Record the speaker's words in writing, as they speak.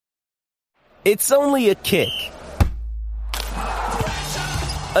It's only a kick.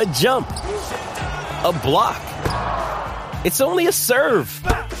 A jump. A block. It's only a serve.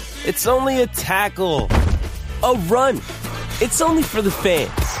 It's only a tackle. A run. It's only for the fans.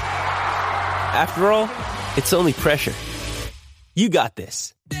 After all, it's only pressure. You got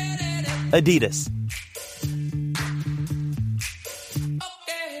this. Adidas.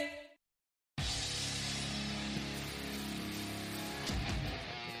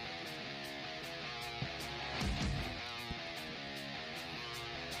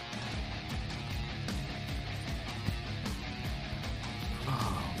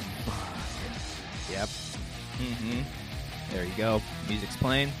 Yep. There you go. Music's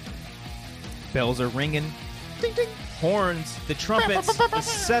playing. Bells are ringing. Ding, ding. Horns. The trumpets. The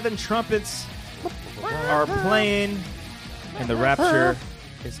 7 trumpets are playing. And the rapture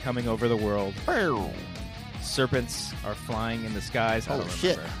is coming over the world. Serpents are flying in the skies. Holy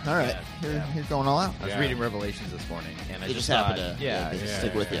shit. All right. You're going all out. I was reading Revelations this morning, and I You just just thought, happened to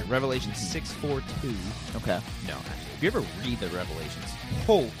stick with you. Revelation 6:42. Okay. No, if you ever read the Revelations,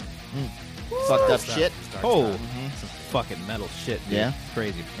 Fucked up shit. some fucking metal shit, dude. Yeah?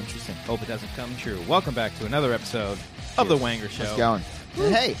 Crazy. Interesting. Hope it doesn't come true. Welcome back to another episode of The Wanger Show. How's it going?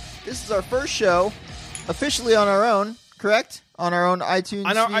 And hey, this is our first show officially on our own, correct? On our own iTunes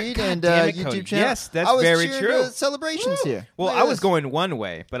feed and YouTube Cody. channel. Yes, that's very true. The celebrations here. Well, Look at I was this. going one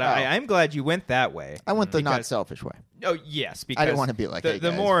way, but I'm glad you went that way. I went the not because- selfish way. Oh, yes, because I didn't want to be like, the, hey, the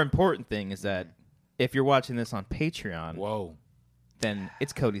guys. more important thing is that if you're watching this on Patreon, Whoa. then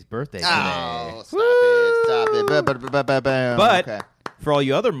it's Cody's birthday today. Oh, stop it. But Okay. for all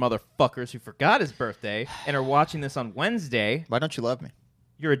you other motherfuckers who forgot his birthday and are watching this on Wednesday, Why don't you love me?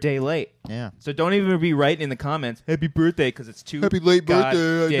 you're a day late. Yeah. So don't even be writing in the comments, happy birthday, because it's too Happy late birthday, I had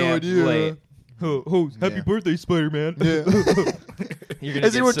no goddamn idea. late. Happy Yeah. birthday, Spider-Man. Yeah. You're gonna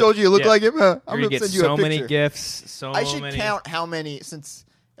Has get anyone told you look like him? Huh? I'm You're going going to to get send you so a picture. many gifts, I should many. count how many since.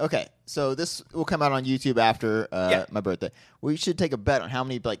 Okay, so this will come out on YouTube after my birthday. We should take a bet on how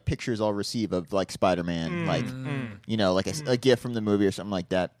many like pictures I'll receive of like Spider-Man, like you know, like a gift from the movie or something like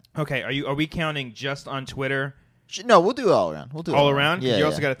that. Okay, are we counting just on Twitter? No, we'll do it all around. We'll do it All around? 'Cause Yeah, you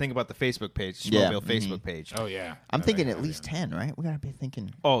also yeah. got to think about the Facebook page, Yeah, Schmobile Facebook page. Oh, yeah. I'm thinking at least 10, right? We gotta be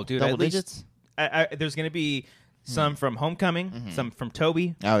thinking. Oh, dude, double at least digits. there's going to be some from Homecoming, some from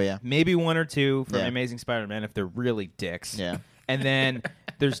Toby, Oh yeah, maybe 1 or 2 from Yeah. Amazing Spider-Man if they're really dicks. yeah. And then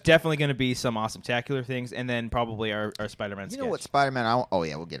there's definitely going to be some awesome-tacular things, and then probably our Spider-Man You sketch. know what Spider-Man? Oh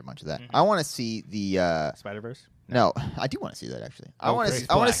yeah, we'll get a bunch of that. I want to see the. Spider-Verse? No, I do want to see that actually. I Oh, want great.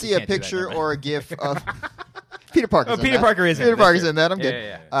 to. I want Black. to see You a can't do that, picture never mind. or a GIF of Peter Parker. Oh, Peter Parker is in it. Peter That's Parker's true. in that. I'm Yeah,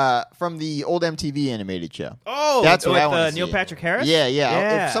 good. yeah, From the old MTV animated show. Oh, That's what with I want to Neil see. Patrick Harris? Yeah.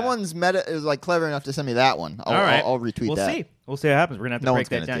 Yeah. If someone's is like clever enough to send me that one, All right. I'll retweet we'll that. see. We'll see what happens. We're going to have to No break one's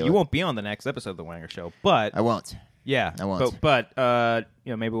that gonna down. do You it. won't be on the next episode of The Wanger Show, but... I won't. Yeah, I won't. but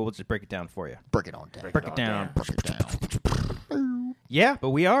maybe we'll just break it down for you. Break it on down. Break it down. Break it down. Yeah, but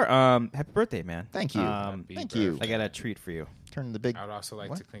we are. Happy birthday, man. Thank you. Thank you. I got a treat for you. Turn the big. I would also like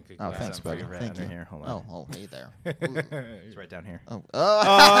What? to clink a Oh, glass thanks, up buddy. for you. Thank you. Here, hold on. Oh, hey there. It's right down here. Oh,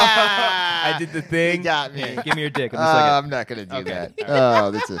 I did the thing. You got me. Yeah, give me your dick. I'm just like I'm not gonna do Okay. that.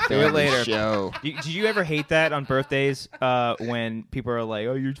 Oh, that's a Do it family later. show. Did you ever hate that on birthdays when people are like,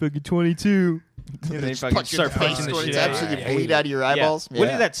 "Oh, you're fucking 22," and they Just fucking punch you in start the face punching the when shit it's out of absolutely you? Yeah. bleed out of your eyeballs. When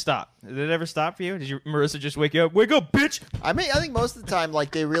did that stop? Did it ever stop for you? Did Marissa just wake you up? Wake up, bitch! I think most of the time,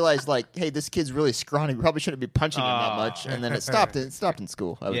 like they realize, like, hey, this kid's really scrawny. We probably shouldn't be punching him that much, and then it stopped. It stopped in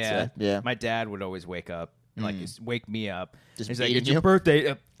school. I would say, yeah. My dad would always wake up, and, like, just wake me up. Just He's like, beating "It's your you?"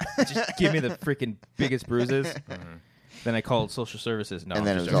 birthday." Just give me the freaking biggest bruises. Then I called social services. No, And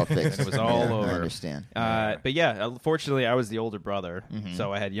then I'm it just was all joking. fixed. Then it was all Yeah, over. I understand. But yeah, fortunately, I was the older brother,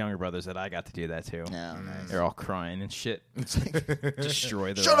 so I had younger brothers that I got to do that too. No, nice. They're all crying and shit.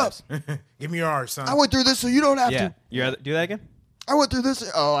 Destroy their Shut up! lives. Give me yours, son. I went through this, so you don't have Yeah, to. you rather do that again? I went through this.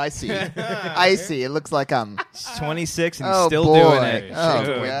 Oh, I see. I see. It looks like I'm. He's 26 and he's Oh, still boy. doing it. Oh,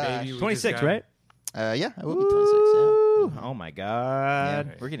 Shoot. gosh. Baby, we just 26, got- right? Yeah, I will be 26. Oh my god,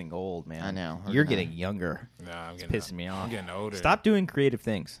 Yeah. we're getting old, man. I know. You're getting younger. No, I'm It's getting pissing me off. I'm getting older. Stop doing creative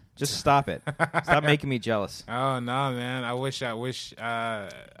things. Just stop it. Stop making me jealous. Oh no, man! I wish. You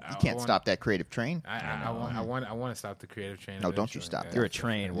can't stop that creative train. I want to stop the creative train. No, don't you eventually. stop Yeah. that. You're a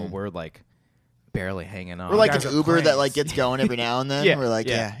train. Well, we're like barely hanging on. We're like Guys an are Uber that planes. like gets going every now and then. Yeah, We're like,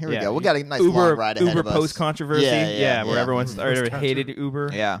 yeah, here we yeah. go. We got a nice long ride ahead Uber of us. post controversy. Yeah, where everyone started hated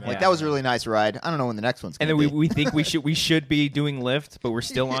Uber. Yeah, like that was a really nice ride. I don't know when the next one's And going then to be. we think we should be doing Lyft, but we're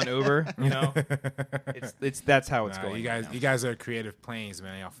still on Uber. You know, that's how it's Nah, going. you guys are creative planes,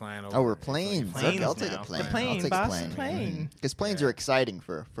 man. Y'all flying over. Oh, we're planes. Planes Okay, I'll take a now. plane. The plane, I'll take boss, a plane. plane. Because planes are exciting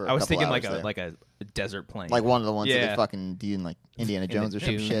for I was a couple thinking hours like there. a desert plane, Like one of the ones that Yeah. they fucking do in like Indiana Jones or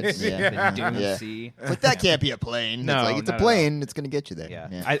some dunes. shit. the Yeah. Dune Yeah. Sea. It's like that can't be a plane. No, it's like it's a not at plane. It's gonna get you there.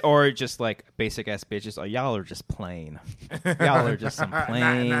 Yeah. Or just like basic ass bitches. Oh, y'all are just plain. Y'all are just some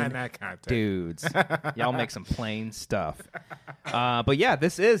plain not in that context. dudes. Y'all make some plain stuff. But yeah,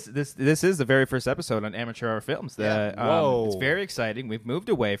 this is the very first episode on Amateur Hour Films. Whoa. It's very exciting. We've moved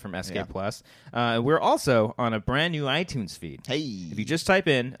away from SK Yeah. Plus. We're also on a brand new iTunes feed. Hey, If you just type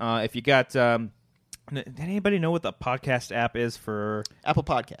in, if you got. Did anybody know what the podcast app is for? Apple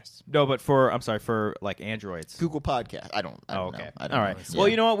Podcasts, No, but for like Androids. Google Podcast. I don't Oh, okay. know. I don't All know. right. Yeah. Well,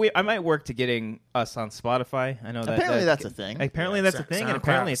 you know what? I might work to getting us on Spotify. I know that Apparently that's a thing. Apparently that's a thing, and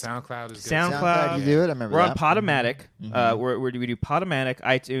apparently it's SoundCloud is good. SoundCloud. You do it. I remember We're that. on Podomatic. We do Podomatic,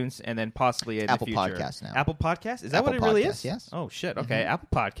 iTunes, and then possibly in Apple the future Podcast now. Apple Podcast. Is that Apple what it really Podcast, is? yes. Oh shit. Okay. Apple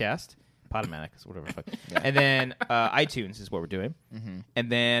Podcast. Podomatic, whatever the fuck. And then iTunes is what we're doing.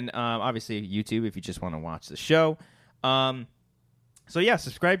 And then obviously YouTube if you just want to watch the show. So yeah,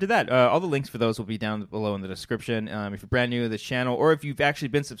 subscribe to that. All the links for those will be down below in the description. If you're brand new to this channel, or if you've actually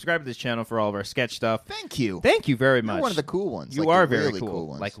been subscribed to this channel for all of our sketch stuff, Thank you. thank you very much. You're one of the cool ones. You like are the very really cool.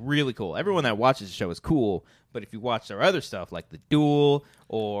 ones. Like really cool. Everyone that watches the show is cool. But if you watch our other stuff, like The Duel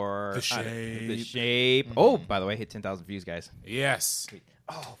or The Shape. The Shape. Oh, by the way, hit 10,000 views, guys. Yes.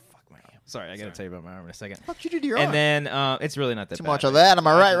 Oh, fuck my arm. Sorry, I got to tell you about my arm in a second. What you do to your And arm? then it's really not that Too bad. much of that. Am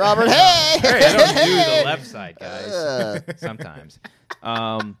I right, Robert? Hey, I don't do the left side, guys. Sometimes.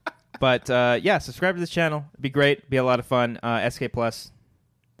 But yeah, subscribe to this channel. It'd be great. It'd be a lot of fun. SK Plus.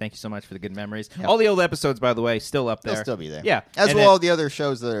 Thank you so much for the good memories. Yep. All the old episodes, by the way, still up there. They'll still be there. Yeah. As And well then all the other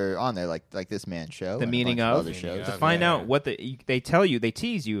shows that are on there, like this man's show. The and a meaning bunch of. other shows. To Yeah. find out what they tell you, they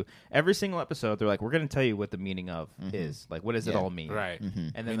tease you every single episode. They're like, we're going to tell you what the meaning of is. Like, what does it Yeah. all mean? Right.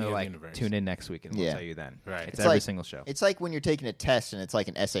 And then Meaning they're of the like, universe. tune in next week and we'll Yeah. tell you then. Right. It's It's every like- single show. It's like when you're taking a test and it's like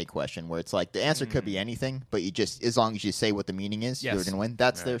an essay question where it's like the answer could be anything, but you just as long as you say what the meaning is, Yes. you're going to win.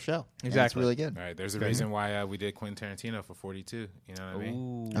 That's Right. their show. And it's Exactly. really good. Right. There's a reason why we did Quentin Tarantino for 42. You know what I mean?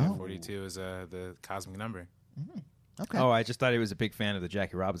 Ooh. Yeah, Oh. 42 is the cosmic number. Okay. Oh, I just thought he was a big fan of the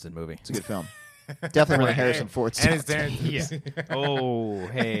Jackie Robinson movie. It's a good film. Definitely one of Harrison Ford's. And it's top Tarantino. Yeah. Oh,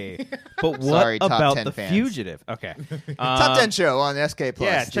 hey. But what Sorry, top about 10 The fans. Fugitive? Okay. Top 10 show on SK Plus.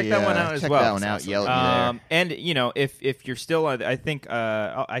 Yeah, check that one out as check well. that one out. Yell at me there. And you know, if you're still, I think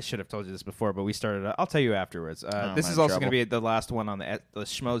I should have told you this before, but we started. I'll tell you afterwards. This I'm is in also going to trouble. be the last one on the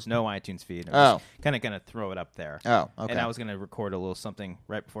Schmoes No iTunes feed. Kind of going to throw it up there. Oh, okay. And I was going to record a little something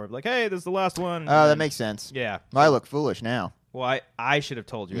right before, like, hey, this is the last one. Oh, that makes sense. Yeah. I look foolish now. Well, I should have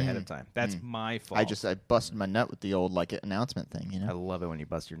told you ahead of time. That's my fault. I busted my nut with the old like announcement thing. You I know. love it when you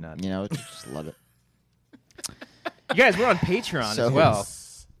bust your nut. You know, just love it. You guys, we're on Patreon So- as well.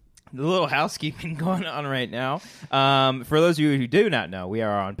 The little housekeeping going on right now. For those of you who do not know, we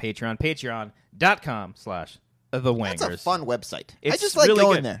are on Patreon. Patreon.com/The Wangers. That's a fun website. I It's just like really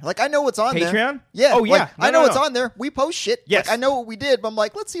going good. there. Like I know what's on there. Patreon? Yeah. Oh, yeah. like, No, I know no, what's no. on there. We post shit. Yes. Like, I know what we did, but I'm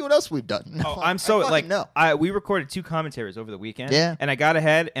like, let's see what else we've done. Oh, I'm so I fucking like know. we recorded 2 commentaries over the weekend. Yeah. And I got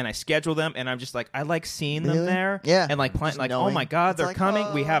ahead and I scheduled them and I'm just like I like seeing them Really? there. Yeah. And like Just like oh knowing. my god, It's they're like,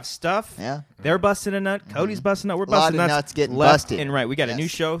 coming. We oh. have stuff. Yeah. They're busting a nut. Cody's busting a nut. We're A lot busting of nuts. nuts getting left busted. and right. We got a new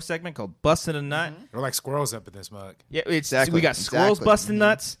Yes. show segment called Busting a Nut. We're like squirrels up in this mug. Yeah, it's Exactly. we got squirrels Exactly. busting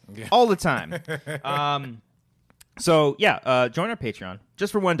nuts Yeah. all the time. So yeah, join our Patreon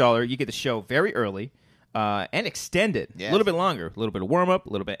just for $1. You get the show very early and extended, a Yes. little bit longer, a little bit of warm up, a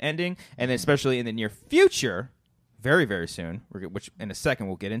little bit ending, and then especially in the near future, very very soon, which in a second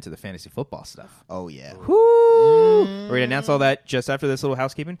we'll get into the fantasy football stuff. Oh yeah. Woo! We're gonna announce all that just after this little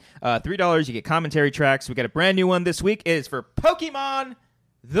housekeeping. $3, you get commentary tracks. We got a brand new one this week. It is for Pokemon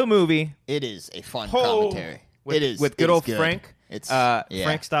the movie. It is a fun Oh, commentary. with, it is with good it is old good. Frank. It's Frank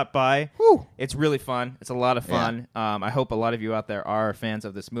yeah. stopped by. Whew. It's really fun. It's a lot of fun. I hope a lot of you out there are fans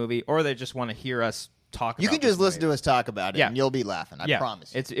of this movie, or they just want to hear us talk. You about can just this listen movie. to us talk about it, Yeah. and you'll be laughing. I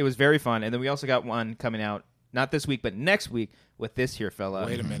promise. You. It was very fun, and then we also got one coming out not this week, but next week with this here fella.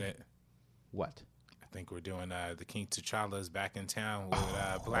 Wait a minute. What? I think we're doing the King T'Challa's back in town with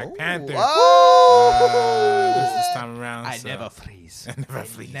Black Panther. This time around. I never freeze. I never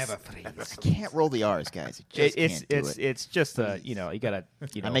freeze. Never freeze. Can't roll the R's, guys. It's just you gotta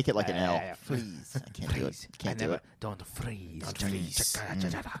I make it like an L. Freeze. I can't do it. Can't do it. Don't freeze. Don't freeze.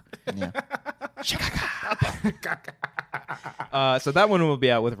 So that one will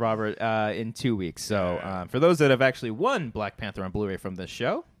be out with Robert in 2 weeks. So for those that have actually won Black Panther on Blu-ray from this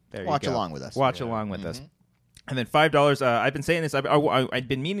show, there Watch you go. along with us. Watch along with us. And then $5. I've been saying this. I've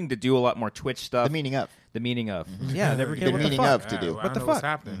been meaning to do a lot more Twitch stuff. The meaning of. Yeah, never get The what meaning the fuck? of to do. What the fuck? What's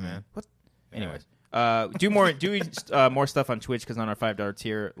happening, man? What? Anyways, do more stuff on Twitch because on our $5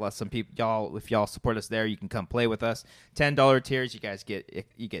 tier, some people, if y'all support us there, you can come play with us. $10 tiers, you guys get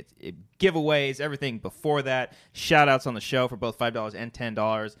giveaways, everything before that, shout outs on the show for both $5 and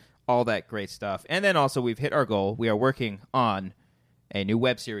 $10, all that great stuff. And then also we've hit our goal. We are working on a new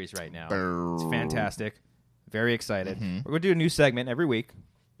web series right now. It's fantastic. Very excited. We're going to do a new segment every week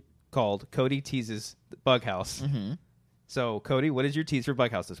called Cody Teases the Bug House. So, Cody, what is your tease for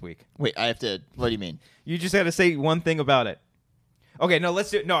Bug House this week? Wait, I have to. What do you mean? You just got to say one thing about it. Okay, no,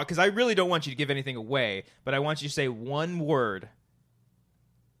 let's do it. No, because I really don't want you to give anything away, but I want you to say one word.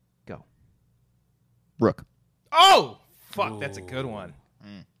 Go. Rook. Oh! Fuck, that's a good one.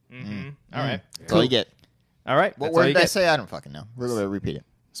 All right. That's all you get. All right. What that's word all you did I get. say? I don't fucking know. We're going to repeat it.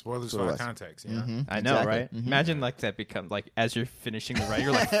 Spoilers for the context. Yeah. I know, Exactly. right? Imagine like that becomes like as you're finishing the write,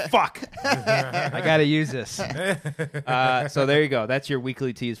 you're like, "Fuck, I gotta use this." So there you go. That's your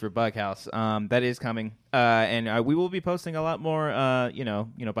weekly tease for Bug House. That is coming, and we will be posting a lot more,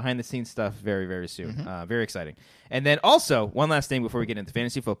 behind the scenes stuff very, very soon. Very exciting. And then also one last thing before we get into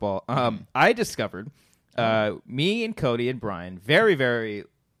fantasy football, I discovered me and Cody and Brian very, very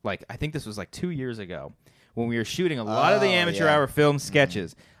I think this was like 2 years ago. When we were shooting a lot of the amateur hour film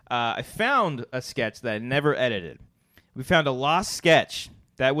sketches, I found a sketch that I never edited. We found a lost sketch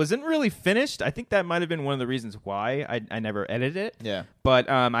that wasn't really finished. I think that might have been one of the reasons why I never edited it. Yeah. But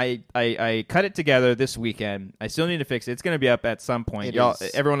I cut it together this weekend. I still need to fix it. It's going to be up at some point.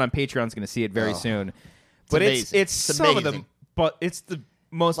 Everyone on Patreon is going to see it very soon. But it's some amazing. of them. But it's the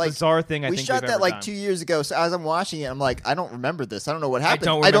most bizarre thing I think we shot we've that ever done. 2 years ago. So as I'm watching it, I'm like, I don't remember this. I don't know what happens.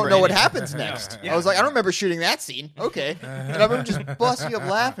 don't know what anything. happens next. I was like, I don't remember shooting that scene. Okay, and I remember just busting up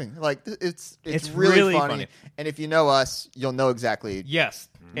laughing. Like it's really funny. And if you know us, you'll know exactly. Yes.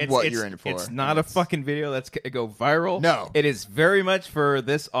 What you're in for. It's not a fucking video that's going to go viral. No. It is very much for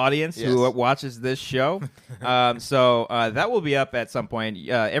this audience who watches this show. So that will be up at some point.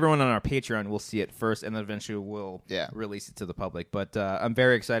 Everyone on our Patreon will see it first, and then eventually we'll release it to the public. But I'm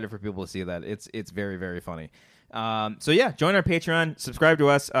very excited for people to see that. It's very, very funny. So yeah, join our Patreon. Subscribe to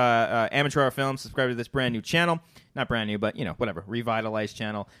us, Amateur Hour Films. Subscribe to this brand new channel. Not brand new, but whatever. Revitalized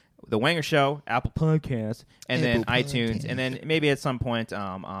channel. The Wanger Show, Apple Podcasts, and then iTunes, and then maybe at some point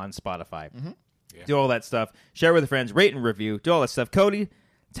on Spotify. Do all that stuff. Share with your friends. Rate and review. Do all that stuff. Cody,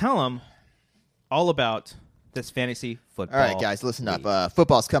 tell them all about this fantasy football. All right, guys, listen up.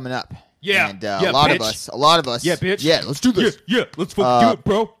 Football's coming up. Yeah. And yeah, a lot bitch. of us. Yeah, bitch. Yeah, let's do this. Yeah, let's fucking do it,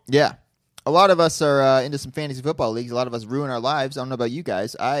 bro. Yeah. A lot of us are into some fantasy football leagues. A lot of us ruin our lives. I don't know about you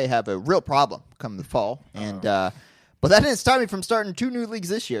guys. I have a real problem come the fall. And but that didn't stop me from starting 2 new leagues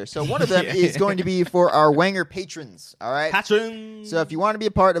this year. So one of them is going to be for our Wanger patrons. All right? Patrons. So if you want to be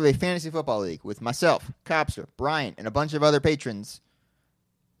a part of a fantasy football league with myself, Copster, Brian, and a bunch of other patrons,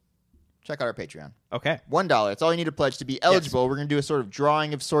 check out our Patreon. Okay. $1. That's all you need to pledge to be eligible. We're going to do a sort of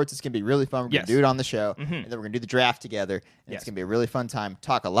drawing of sorts. It's going to be really fun. We're going to do it on the show. And then we're going to do the draft together. And it's going to be a really fun time.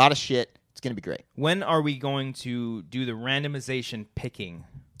 Talk a lot of shit. It's going to be great. When are we going to do the randomization picking?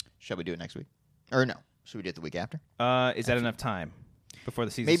 Shall we do it next week? Or no? Should we do it the week after? Is that enough time before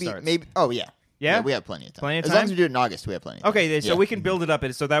the season starts? Maybe. Oh, yeah. Yeah? We have plenty of time. Plenty of As time? long as we do it in August, we have plenty of time. Okay, so we can build it up.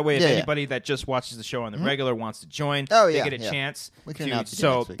 So that way, if Yeah, yeah. anybody that just watches the show on the regular wants to join, Oh, they yeah, get a yeah. chance. We can to, announce it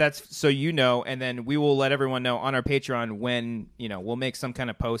so next week. that's so and then we will let everyone know on our Patreon when we'll make some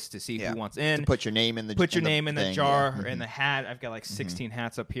kind of post to see who wants in. To put your name in the the jar or in the hat. I've got like 16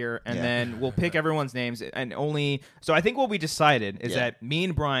 hats up here, and then we'll pick everyone's names and only. So I think what we decided is that me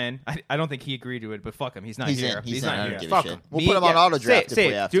and Brian. I don't think he agreed to it, but fuck him, he's not here. He's not in. I here. don't give Fuck a shit. him. We'll put him on auto draft if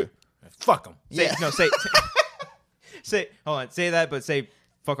we have to. Fuck him. Say hold on. Say that, but say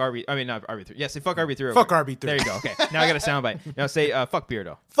fuck RB. I mean not RB3. Yeah, say fuck RB3. Fuck RB3. There you go. Okay. Now I got a soundbite. Now say fuck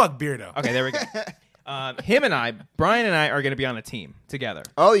Beardo. Fuck Beardo. Okay, there we go. Him and I, Brian and I, are going to be on a team together.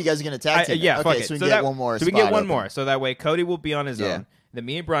 Oh, you guys are going to tag team? Yeah, fuck okay, it. so we can get one more. So we can get spot one open. more. So that way, Cody will be on his own. Then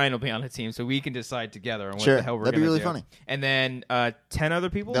me and Brian will be on a team, so we can decide together on what the hell we're going to do. That'd be really funny. And then 10 other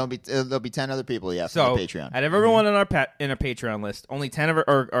people. There'll be 10 other people. Yeah, So for the Patreon. out of everyone on our Patreon list, only 10 of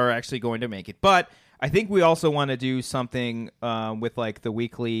are actually going to make it. But I think we also want to do something with like the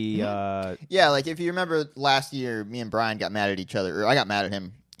weekly. Yeah, like if you remember last year, me and Brian got mad at each other, or I got mad at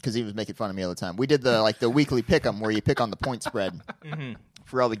him because he was making fun of me all the time. We did the weekly pick'em where you pick on the point spread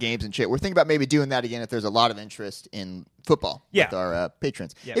for all the games and shit. We're thinking about maybe doing that again if there's a lot of interest in football with our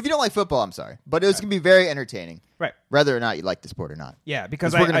patrons. Yeah. If you don't like football, I'm sorry, but it's gonna be very entertaining, right? Whether or not you like the sport or not. Yeah,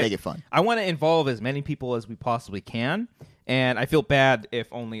 because we're gonna make it fun. I want to involve as many people as we possibly can, and I feel bad if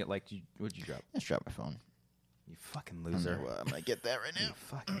only like would you drop? Let's drop my phone. You fucking loser! I'm gonna get that right now. You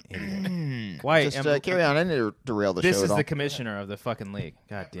fucking idiot! Why? Just carry on. I need to derail the show. This is the the commissioner of the fucking league.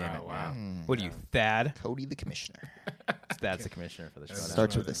 God damn it! Wow. What are you, Thad? Cody the commissioner. Thad's the commissioner for the show.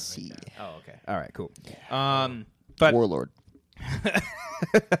 Starts with a C. Oh, okay. All right, cool. But Warlord.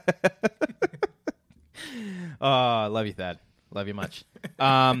 Love you, Thad. Love you much.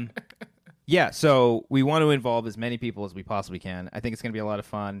 Yeah, so we want to involve as many people as we possibly can. I think it's going to be a lot of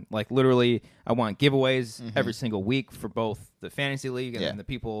fun. Like, literally, I want giveaways every single week for both the Fantasy League and then the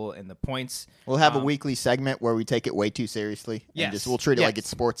people and the points. We'll have a weekly segment where we take it way too seriously. Yes. And we'll treat it like it's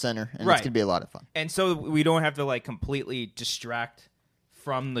Sports Center, and it's going to be a lot of fun. And so we don't have to, like, completely distract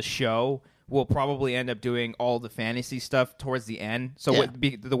from the show. We'll probably end up doing all the fantasy stuff towards the end. So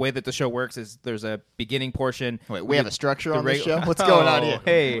the way that the show works is there's a beginning portion. Wait, we have a structure on the show? What's going on here?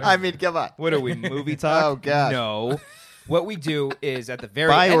 Hey. I mean, come on. What are we, movie talk? Oh, God. No. What we do is at the very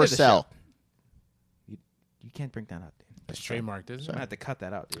Buy end or of the sell. show. You can't bring that up, dude. It's trademarked, isn't I'm it? going to have to cut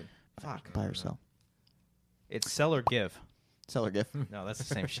that out, dude. Fuck. Buy or sell. It's sell or give. Sell or gift. No, that's the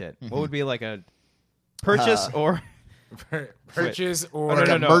same shit. What would be like a purchase or... Purchase or Like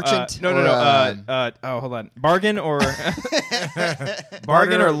a merchant? Oh, hold on. Bargain or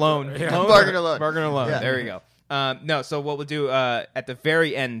bargain or loan? Yeah. Loan Bargain or loan. Bargain or loan. Yeah. There we go. No, so what we'll do at the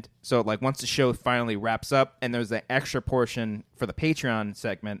very end, so like once the show finally wraps up and there's an extra portion for the Patreon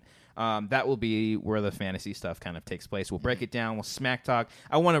segment, that will be where the fantasy stuff kind of takes place. We'll break it down. We'll smack talk.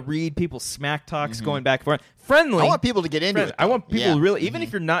 I want to read people's smack talks going back and forth. Friendly. I want people to get into it. I want people really, even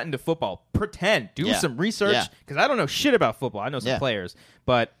if you're not into football, pretend. Do some research. Because I don't know shit about football. I know some players.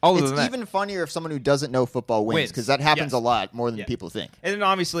 But other than that, it's even funnier if someone who doesn't know football wins, because that happens a lot more than people think. And then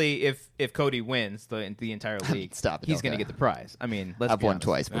obviously, if Cody wins the entire league, he's going to get the prize. I mean, let's I've be won honest.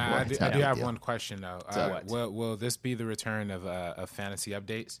 twice before. I do have deal. one question though. Will this be the return of fantasy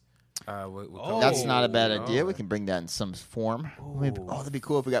updates? That's not a bad idea. We can bring that in some form. That'd be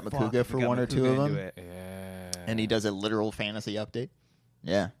cool if we got Makuga for one or two of them. And he does a literal fantasy update.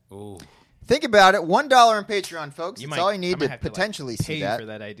 Yeah. Ooh. Think about it. $1 on Patreon, folks. That's all you need to have potentially pay see that. for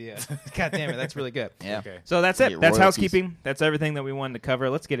that idea. God damn it, that's really good. Yeah. Okay. So that's Get it. That's royalties. housekeeping. That's everything that we wanted to cover.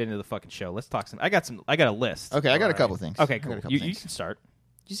 Let's get into the fucking show. Let's talk some. I got a list. Okay, I got a couple things. Okay, I got cool. a couple You things. can start.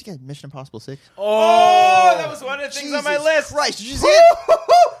 Did you see Mission Impossible 6? Oh, that was one of the things on my Jesus list. Christ, did you see it?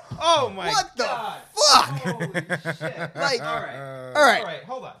 Oh my What the god. fuck? Holy shit. Like, All right. all right. All right,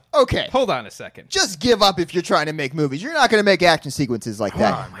 hold on. Okay. Hold on a second. Just give up if you're trying to make movies. You're not going to make action sequences like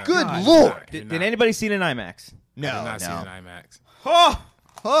that. Oh, my Good God. Lord. Did anybody see it in IMAX? I did not see it in IMAX. Oh,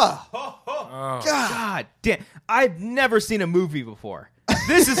 God. God damn. I've never seen a movie before.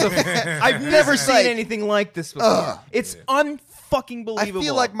 This is I've never seen like- anything like this before. It's unfucking I believable.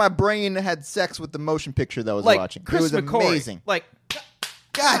 feel like my brain had sex with the motion picture that I was like watching. Chris it was McCoy. amazing. Like,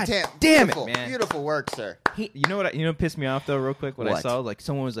 God damn it, beautiful, man. Beautiful work, sir. you know what pissed me off though, real quick. What I What? saw, like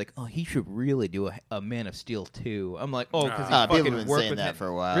someone was like, "Oh, he should really do a Man of Steel 2." I'm like, "Oh, because he people fucking have been worked saying with that him. for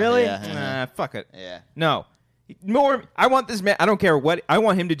a while. Really? Yeah. Fuck it. Yeah. No. More. I want this man. I don't care what. I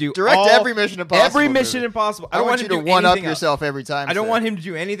want him to do. Direct all- every Mission Impossible Every movie. Mission Impossible. I want him you to do one up anything else. yourself every time. I don't sir. want him to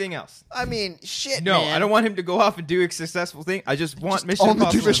do anything else. I mean, shit. No, man. I don't want him to go off and do a successful thing. I just want Mission only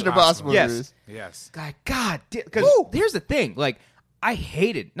Impossible. do Mission Impossible Yes. movies. Yes. God, because Woo! here's the thing. Like, I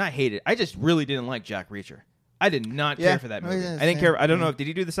just really didn't like Jack Reacher. I did not Yeah. care for that Oh, movie. yeah, I didn't same. care. I don't know. Did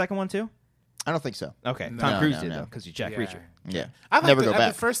he do the second one too? I don't think so. Okay, No. Tom Cruise No, did no. though, because he's Jack Yeah. Reacher. Yeah. I like Never go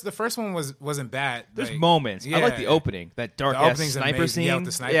back. The first one wasn't bad. There's like, moments. I like the yeah. opening, that dark The ass opening's sniper amazing. scene. Yeah, with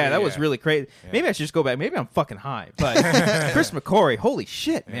the sniper, that was yeah. really crazy. Maybe I should just go back. Maybe I'm fucking high. But Chris McCory, holy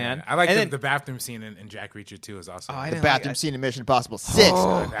shit, man! Yeah. I like And the bathroom scene in Jack Reacher too. Is also. I The didn't bathroom like- scene in Mission Impossible 6. That's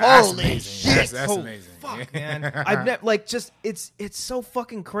Holy amazing. shit. That's Holy amazing. fuck, man! I've never it's so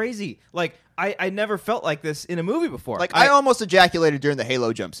fucking crazy. Like I never felt like this in a movie before. Like, I almost ejaculated during the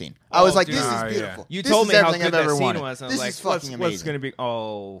Halo jump scene. I was like, dude. this Oh, is yeah. beautiful. You This told is me how everything good I've that ever scene wanted. was. And I This was like, is fucking what's amazing. going to be?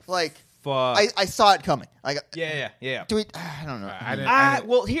 Oh, Like, fuck! I saw it coming. Like, yeah. do we? I don't know. I didn't.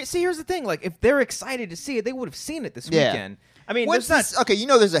 Well, here's the thing. Like, if they're excited to see it, they would have seen it this Yeah. weekend. I mean, once there's not. okay, you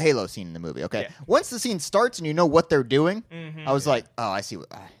know there's a Halo scene in the movie. Okay, Yeah. once the scene starts and you know what they're doing, I was like, oh, I see what.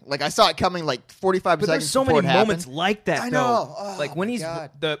 Like I saw it coming like 45 But seconds. there's so before many it moments happened. like that. I though. know. Oh, like when my he's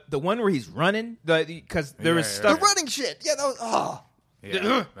God. the one where he's running, because there was Yeah, stuff. The running shit. Yeah, that was. Oh.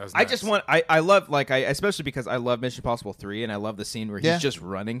 Yeah, that was I just nuts. want I love especially because I love Mission Impossible 3 and I love the scene where he's Yeah. just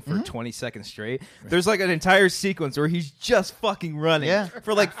running for 20 seconds straight. There's like an entire sequence where he's just fucking running Yeah.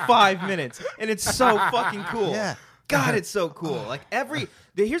 for like 5 minutes and it's so fucking cool. Yeah. God, it's so cool. Like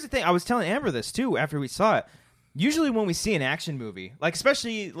here's the thing, I was telling Amber this too after we saw it. Usually when we see an action movie, like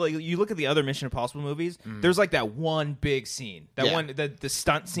especially like you look at the other Mission Impossible movies, there's like that one big scene, the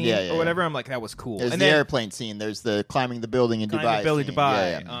stunt scene or whatever. I'm like, that was cool. There's and the then airplane scene. There's the climbing the building in Climbing Dubai. the building scene.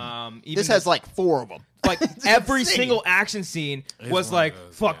 Dubai. Yeah. Even This has like 4 of them. like every single action scene was one like, of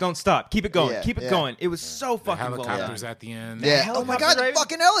those, fuck, yeah. don't stop, keep it going, Yeah, keep it yeah. going. It was so The fucking well done. helicopters at the end. Yeah. helicopter Oh my god, the driving?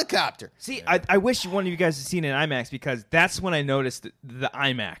 fucking helicopter. See, I wish one of you guys had seen it in IMAX because that's when I noticed the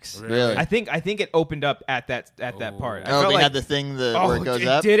IMAX. Really? I think it opened up at that part. I Oh, felt they like, had the thing where it goes it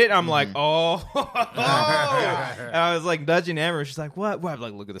up. did it. I'm like, oh. And I was like nudging Amber. She's like, what? I'm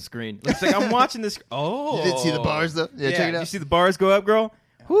like, look at the screen. It's like I'm watching this. Oh, You didn't see the bars though. Yeah, check it Did out. you see the bars go up, girl?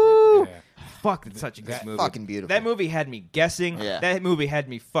 Woo! Yeah. Fuck, it's such a good movie. fucking beautiful. That movie had me guessing. Yeah. That movie had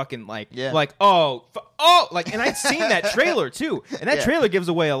me fucking like, Yeah. like, like, and I'd seen that trailer too, and that Yeah. trailer gives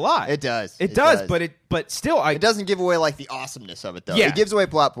away a lot. It does. It does, but still, It doesn't give away like the awesomeness of it though. Yeah. It gives away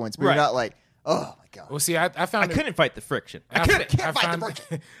plot points, but Right. you're not like, oh my god. Well, see, I found I it. couldn't fight the friction. I couldn't. Can't fight the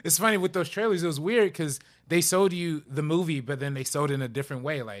friction. It's funny with those trailers. It was weird because they sold you the movie, but then they sold it in a different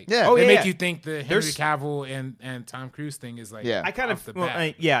way. Like, Yeah. Oh, they yeah. make you think the Henry There's- Cavill and Tom Cruise thing is like, Yeah. I kind off of, the well,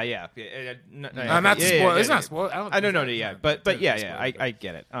 bat. yeah. Not to spoil. It's not spoil. I don't know, yeah, but yeah, I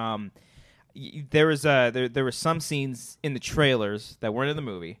get it. There were some scenes in the trailers that weren't in the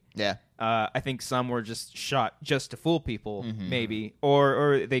movie. Yeah. I think some were just shot just to fool people, maybe,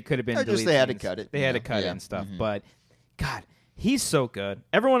 or they could have been. Or just deleted they had to scenes. cut it, They you had to know? cut it Yeah. and stuff. But God, he's so good.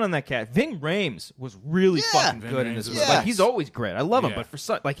 Everyone on that cast, Ving Rhames was really Yeah. fucking Ving good in Rhames this was movie. good. Like he's always great. I love him, Yeah.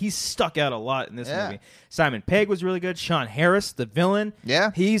 but like he's stuck out a lot in this Yeah. movie. Simon Pegg was really good. Sean Harris, the villain,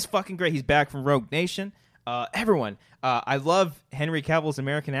 Yeah. he's fucking great. He's back from Rogue Nation. Everyone, I love Henry Cavill's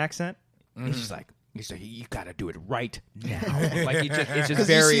American accent. He's just like. He's like, you gotta do it right now. Like it's just Because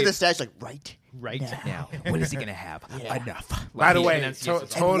very you see the stats like right now. When is he gonna have enough? By the Like, way, he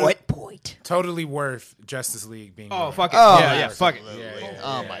enunciates it. at what point? totally worth Justice League being. Oh there. fuck it! Oh, yeah, fuck it.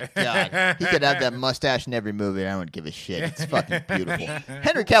 Oh my god, he could have that mustache in every movie. I don't give a shit. It's fucking beautiful.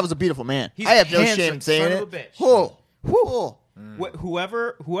 Henry Cavill's a beautiful man. He's I have no handsome shame in saying son it. of a bitch. Oh, oh.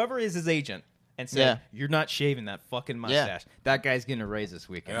 Whoever is his agent and said Yeah. you're not shaving that fucking mustache, that guy's getting a raise this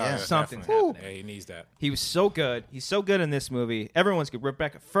weekend. Yeah, Something's definitely. happening. Yeah, he needs that. He was so good. He's so good in this movie. Everyone's good.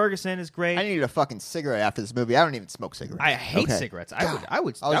 Rebecca Ferguson is great. I needed a fucking cigarette after this movie. I don't even smoke cigarettes. I hate Okay. cigarettes. I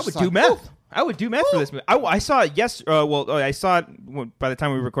would just do like, meth. "Ooh." I would do meth for this movie. I saw it I saw it by the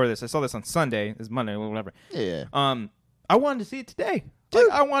time we recorded this. I saw this on Sunday. It's Monday, whatever. Yeah. I wanted to see it today. Dude,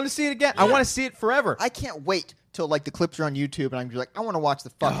 I want to see it again. I want to see it forever. I can't wait till like the clips are on YouTube and I'm just like, I want to watch the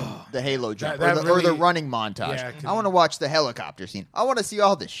fucking the Halo jump that or the really- running montage. Yeah, 'cause- I want to watch the helicopter scene. I want to see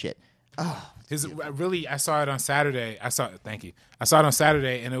all this shit. I saw it on Saturday. Thank you. I saw it on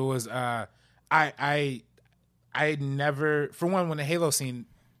Saturday, and it was I never, for one, when the Halo scene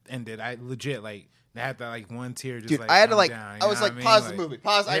ended, I legit like had that like one tear just Dude, like I had to come like down, I you was know like, what I pause mean? the movie.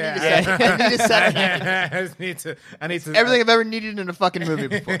 Pause. I Yeah. need a second. I need a second. I need to Everything I've ever needed in a fucking movie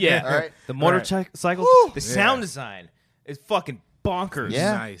before. Yeah. All right. The motorcycles, Woo! the sound design is fucking bonkers.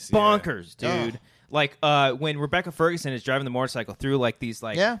 Yeah. Nice, yeah. Bonkers, dude. Like when Rebecca Ferguson is driving the motorcycle through like these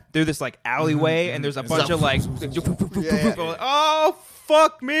like Yeah. through this like alleyway and there's a bunch like- of like Yeah. oh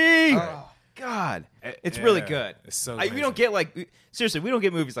fuck me. God. It's really Yeah. good. It's so we amazing. don't get like seriously, we don't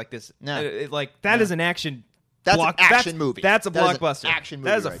get movies like this. No. Like that is an action That's an action movie. That's a That is an blockbuster. action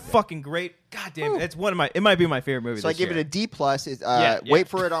That is a movie right there. fucking great. God damn it! It's one of my. It might be my favorite movie. So I this give year. it a D plus. Yeah. Wait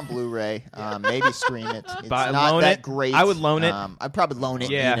for it on Blu-ray. Maybe stream it. It's Buy- not loan that it. great. I would loan it. I'd probably loan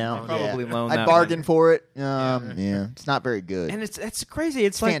it. Yeah, you know? I'd probably loan I'd that bargain one. for it. Yeah, it's not very good. And it's crazy.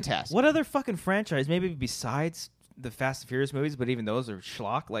 It's like fantastic. what other fucking franchise? Maybe besides the Fast and Furious movies, but even those are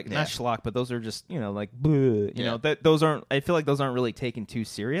schlock. Like not Yeah. schlock, but those are just like bleh, you know that those aren't. I feel like those aren't really taken too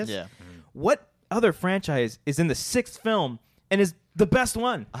serious. Yeah. What other franchise is in the 6th film and is the best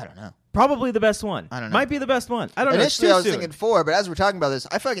one? I don't know. Probably the best one. I don't know. Might be the best one. I don't know. It's Initially, too I was soon. thinking 4, but as we're talking about this,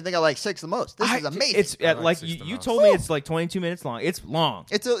 I fucking think I like 6 the most. This is amazing. It's I like like 6 the you most. told me it's like 22 minutes long. It's long.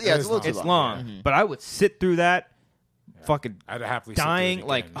 it's a little too It's long. long. But I would sit through that, fucking I'd happily sit through it dying. again,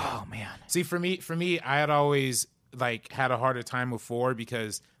 Like, yeah. oh man. See, for me, I had always like had a harder time with 4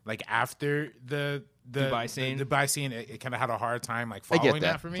 because like after the Dubai scene, it kind of had a hard time like following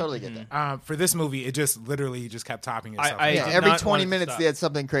that for me. Totally get that. For this movie, it just literally just kept topping itself. Every 20 minutes they had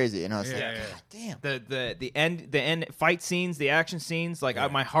something crazy, and I was like, God damn. The end fight scenes, the action scenes, like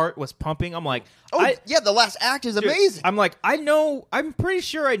my heart was pumping. I'm like, the last act is amazing. I'm like, I'm pretty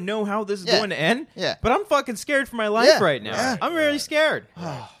sure I know how this is going to end. Yeah. But I'm fucking scared for my life right now. Yeah. I'm really scared.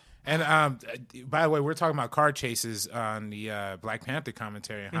 And by the way, we're talking about car chases on the Black Panther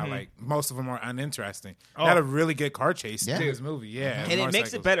commentary and how like most of them are uninteresting. They had a really good car chase in this movie, and it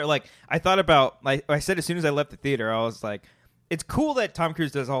makes it better. Like I thought about, like I said, as soon as I left the theater, I was like, it's cool that Tom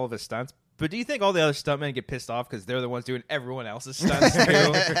Cruise does all of his stunts. But do you think all the other stuntmen get pissed off because they're the ones doing everyone else's stunts too?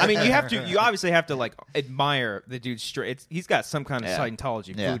 I mean, you obviously have to like admire the dude's straight. He's got some kind of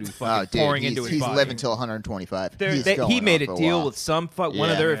Scientology voodoo fucking pouring into his body. He's living till 125. He made a deal with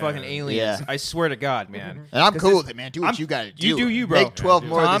one of their fucking aliens. I swear to God, man. And I'm cool with it, man. Do what you got to do. You do you, bro. Make 12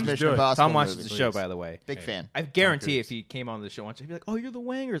 more of these Mission Impossible Tom watches movies. the show, by the way. Big fan. I guarantee if he came on the show once, he'd be like, "Oh, you're the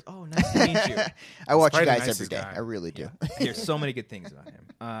Wangers. Oh, nice to meet you." I watch you guys every day. I really do. I hear so many good things about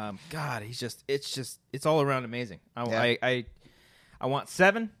him. God, it's all around amazing. I want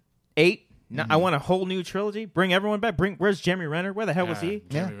 7, 8. I want a whole new trilogy. Bring everyone back. Where's Jeremy Renner? Where the hell was he?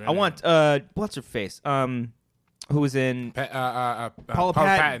 I want what's her face? Who was in Paula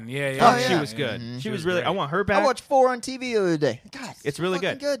Patton? Yeah. She was good. She was really. great. I want her back. I watched 4 on TV the other day. God, it's really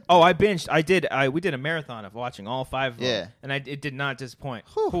good. good. Oh, I binged. We did a marathon of watching all 5 of them. Yeah. And it did not disappoint.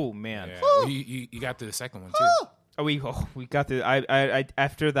 Oh man. Yeah. Well, you got to the second one too. We got through. I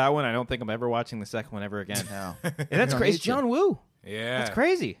after that one, I don't think I'm ever watching the second one ever again. No, And that's crazy. John Woo. Yeah, that's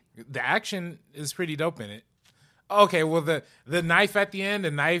crazy. The action is pretty dope in it. Okay, well the knife at the end,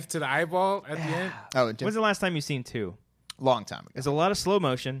 the knife to the eyeball at the end. Oh, when's the last time you've seen 2? Long time ago. There's a lot of slow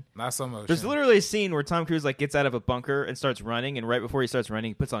motion. Not so much. There's literally a scene where Tom Cruise like gets out of a bunker and starts running, and right before he starts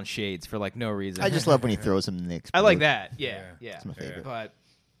running, he puts on shades for like no reason. I just love when he throws him in the explode. I like that. Yeah. It's my favorite. But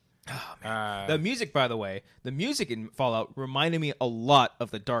oh, man. The music, by the way, in Fallout reminded me a lot of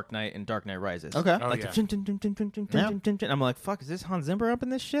The Dark Knight and Dark Knight Rises. Okay. Like I'm like, fuck, is this Hans Zimmer up in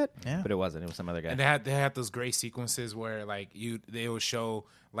this shit? Yeah. But it wasn't. It was some other guy. And they had those great sequences where like they would show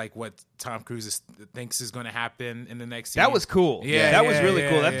like what Tom Cruise thinks is going to happen in the next scene. That was cool. Yeah, that was really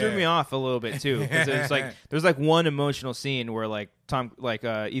cool. That yeah. threw me off a little bit too. Because it's like there's like one emotional scene where like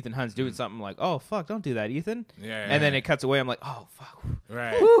Ethan Hunt's doing something like, "Oh fuck, don't do that, Ethan." Yeah. And then it cuts away. I'm like, "Oh fuck."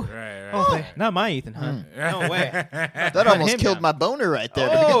 Right. Whew. Right. Oh, not my Ethan Hunt. No way. That almost killed my boner right there.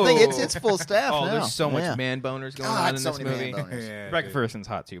 But the good thing, it's full staff Oh, now. there's so much man boners going on in so this many movie. man boners. Yeah, Rebecca Ferguson's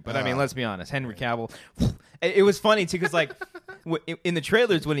hot too, but I mean, let's be honest. Henry Cavill. It was funny too because like in the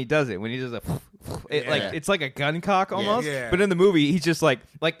trailers when he does it, when he does it's like a gun cock almost. Yeah. But in the movie, he's just like.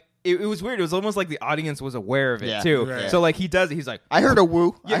 It was weird. It was almost like the audience was aware of it too. Right. So like he does it. He's like, I heard a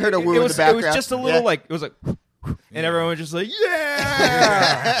woo. I heard a woo in the background. It was just a little like it was like, and everyone was just like,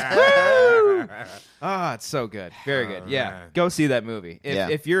 yeah. Ah, it's so good. Very good. Yeah, man. go see that movie.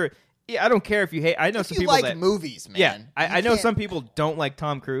 If you're, I don't care if you hate. I know some you people like that movies, man. Yeah, I know can't- some people don't like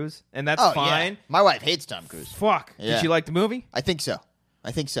Tom Cruise, and that's Oh, fine. yeah. My wife hates Tom Cruise. Fuck. Yeah. Did she like the movie? I think so.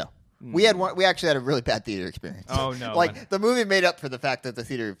 We actually had a really bad theater experience. Oh, no. Like the movie made up for the fact that the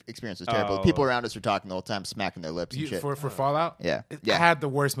theater experience was terrible. Oh. People around us were talking the whole time, smacking their lips and shit. For Fallout. Yeah. I Yeah. had the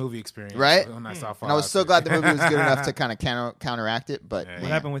worst movie experience. Right? When I saw Fallout. And I was so glad the movie was good enough to kind of counteract it. But Yeah. What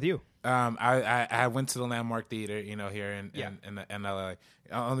man. happened with you? I went to the Landmark Theater, here in LA,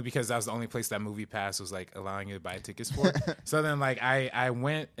 only because that was the only place that Movie Pass was like allowing you to buy tickets for. So then like I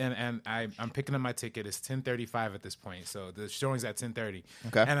went and I'm picking up my ticket. It's 10:35 at this point, so the showing's at 10:30.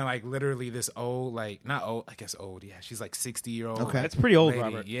 Okay. And then like literally this old, like not old, I guess old, yeah, she's like 60-year-old. Okay. That's pretty old, lady.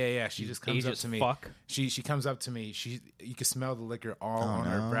 Robert. Yeah. She just comes Age up as to me. fuck. She comes up to me. You can smell the liquor all on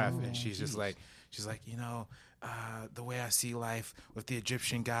her breath, and she's just like, the way I see life with the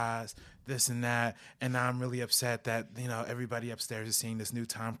Egyptian gods, this and that, and now I'm really upset that everybody upstairs is seeing this new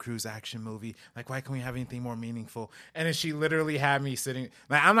Tom Cruise action movie. Like, why can't we have anything more meaningful? And then she literally had me sitting.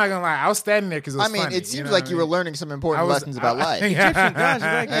 Like, I'm not gonna lie, I was standing there because it was funny, it seems like you were learning some important lessons about life. Egyptian gods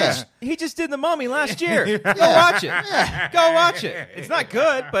are like, he just did The Mummy last year. Go watch it. Go watch it. It's not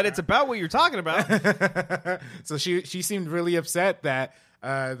good, but it's about what you're talking about. So she seemed really upset that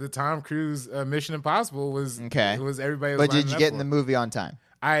the Tom Cruise Mission Impossible was Okay. It was everybody. Was But did you lining get up in for the it. movie on time?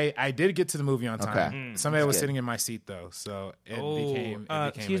 I did get to the movie on time. Okay. Somebody was good. sitting in my seat though, so it became.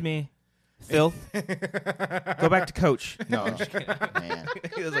 Excuse me, Phil. Go back to coach. No, man.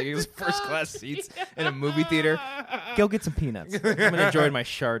 It was like it was first class seats in a movie theater. Go get some peanuts. I'm gonna enjoy my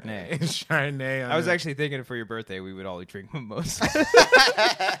Chardonnay. Chardonnay. I was actually thinking for your birthday we would all drink mimosas.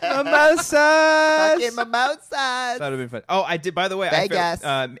 Mimosas. Fucking mimosas. That would have been fun. Oh, I did. By the way, Vegas.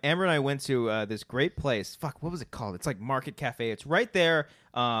 Amber and I went to this great place. Fuck, what was it called? It's like Market Cafe. It's right there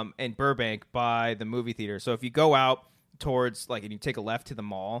in Burbank by the movie theater. So if you go out towards and you take a left to the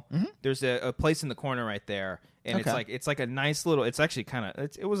mall, there's a place in the corner right there. And it's like a nice little. It's actually kind of.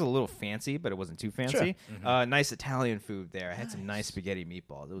 It was a little fancy, but it wasn't too fancy. Sure. Nice Italian food there. I had some nice spaghetti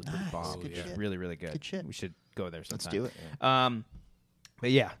meatballs. It was pretty bomb. Good shit. Really, really good. Good shit. We should go there sometime. Let's do it. But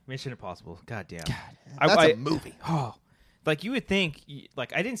yeah, Mission Impossible. God damn. That's a movie. Oh, like you would think.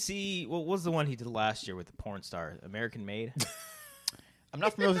 Like I didn't see. What was the one he did last year with the porn star, American Made? I'm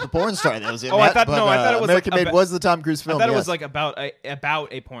not familiar with the porn star that was in Oh, that. I thought it was American like Made was the Tom Cruise film. I thought it yes. was like about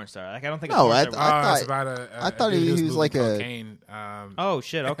a porn star. Like I don't think. No, a I porn star thought- it's about I thought he was like a- cocaine, oh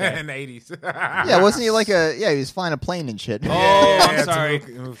shit! Okay. in the 80s. Yeah, wasn't he like a? Yeah, he was flying a plane and shit. Oh, I'm it's a sorry.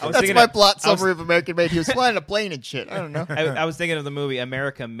 movie. I was That's thinking my of- plot I was- summary of American Made. He was flying a plane and shit. I don't know. I was thinking of the movie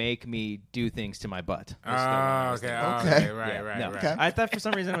America Make Me Do Things to My Butt. Oh, okay. Okay. Right, Yeah, right, no. right. Okay. I thought for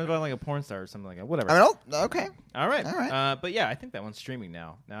some reason it was about like a porn star or something like that. Whatever. I mean, okay. All right. All right. But yeah, I think that one's streaming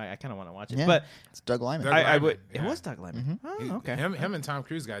now. Now I kind of want to watch it. Yeah. But It's Doug Lyman. Doug I would. Lyman, It yeah. was Doug Lyman. Oh, okay. Him and Tom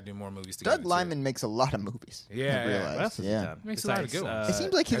Cruise got to do more movies together. Doug Lyman makes a lot of movies. Yeah, I yeah. realized. What else has he Yeah. done? Makes a lot of Besides, good ones. It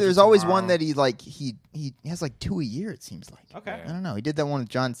seems like Edge of there's always Tomorrow. one that he has like 2 a year. It seems like. Okay. I don't know. He did that one with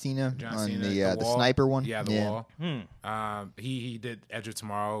John Cena John on Cena, the Wall. sniper one. Yeah, the Wall. Hmm. He did Edge of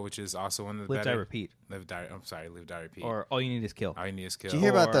Tomorrow, which is also one of the Live, better. Die, Repeat. Live, Die. I'm sorry, Live, Die, Repeat. Or All You Need Is Kill. All You Need Is Kill. Did you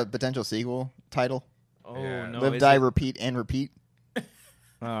hear about Or- the potential sequel title? Oh Yeah. no! Live, is Die, it? Repeat, and repeat.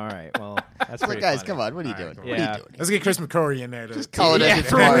 All right. Well, that's Look, pretty guys, funny. come on. What are you All doing? right, What cool. are Yeah. you doing? Let's get Chris McCrory in there. To call it Yeah, Edge of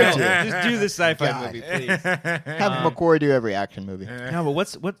for Tomorrow, real. too. Just do this sci-fi God. movie, please. Have McCoy do every action movie. No, but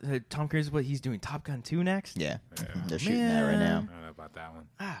what Tom Cruise? What he's doing? Top Gun 2 next? Yeah, they're shooting that right now. I don't know about that one.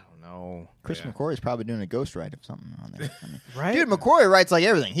 I don't know. Chris Yeah. McCoy is probably doing a ghost ride of something on there. I mean, Right? dude, McCoy writes like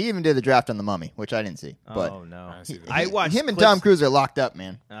everything. He even did the draft on The Mummy, which I didn't see. But Oh no! I see that. I watched him and clips- Tom Cruise are locked up,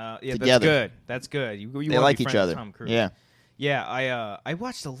 man. Yeah, together. That's good. You They wanna like be each friends with other. Tom Cruise. Yeah. Yeah, I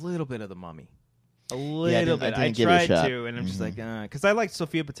watched a little bit of The Mummy. A little didn't- I bit. didn't give it a tried shot. to, and I'm just like, because I like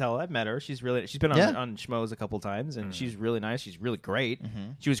Sophia Patel. I've met her. She's been on, Yeah. on Schmoes a couple times, and she's really nice. She's really great.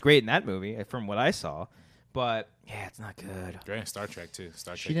 Mm-hmm. She was great in that movie, from what I saw. But yeah, it's not good. Great in Star Trek too.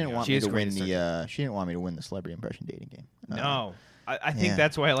 Star Trek. She didn't want She me is to great win at the. She didn't want me to win the celebrity impression dating game. No, I think Yeah.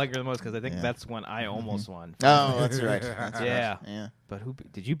 that's why I like her the most because I think Yeah. that's when I almost won. Oh, that's right. That's Yeah. right. Yeah. But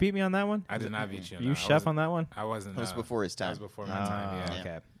did you beat me on that one? I did not beat you. You chef on that one? I wasn't. That was before his That was time. before my time. Yeah.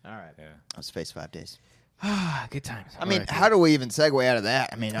 Okay. All right. Yeah. I was faced 5 days. Good times. I mean, how do we even segue out of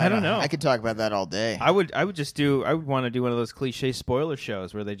that? I mean, I don't know. I could talk about that all day. I would want to do one of those cliche spoiler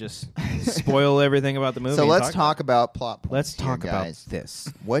shows where they just spoil everything about the movie. So and let's talk about plot points. Let's here, talk about guys. this.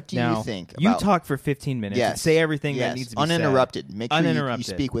 What do Now, you think? You about, talk for 15 minutes and Yes. say everything yes. that needs to be said. uninterrupted. Make sure you Uninterrupted.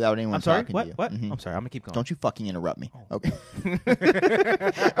 speak without anyone I'm sorry. talking What? to you. What? Mhm. I'm sorry. I'm gonna keep going. Don't you fucking interrupt me. Okay.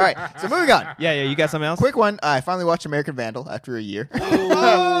 All right. So moving on. Yeah. You got something else? Quick one. I finally watched American Vandal after a year.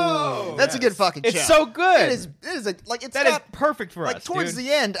 Oh, That's a good fucking show. it's so good. It is it's That is not, perfect for like us. towards dude.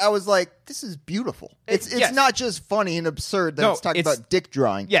 the end, I was like, "This is beautiful." It's yes. not just funny and absurd that No, it's talking it's- about dick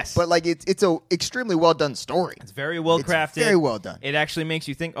drawing. Yes. but like it's a extremely well done story. It's very well crafted. Very well done. It actually makes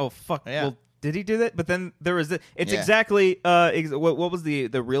you think, oh fuck, Yeah. well, did he do that? But then there was it's Yeah. exactly what was the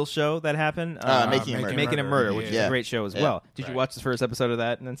real show that happened? Making a Murder. Making a Murder, which is Yeah. a great show as Yeah. well. Did you Right. watch the first episode of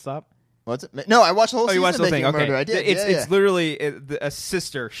that and then stop? What's it? No, I watched the whole Oh, season you watched the of whole thing. Making a Okay, Murder. I did. It's yeah, it's literally a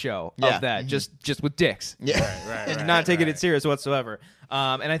sister show Yeah. of that, just with dicks, yeah. Right. not taking right. it serious whatsoever.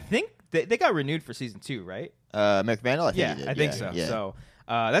 And I think they got renewed for season 2, right? American Vandal. I think Yeah, it did. I think yeah. so. Yeah. So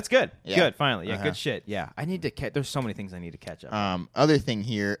that's good. Yeah. Good. Finally, yeah, Uh-huh. good shit. Yeah, I need to catch. There's so many things I need to catch up. Other thing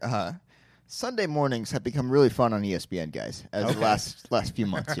here, Sunday mornings have become really fun on ESPN, guys. As the last few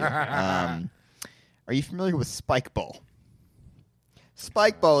months here. Are you familiar with Spike Ball?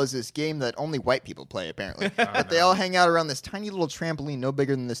 Spike Ball is this game that only white people play, apparently. That they all hang out around this tiny little trampoline, no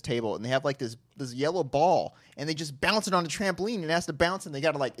bigger than this table, and they have like this yellow ball, and they just bounce it on the trampoline, and it has to bounce, and they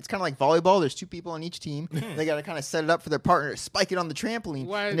got to it's kind of like volleyball. There's 2 people on each team. They got to kind of set it up for their partner to spike it on the trampoline,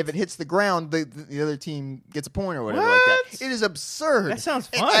 What? and if it hits the ground, the other team gets a point or whatever like that. What? It is absurd. That sounds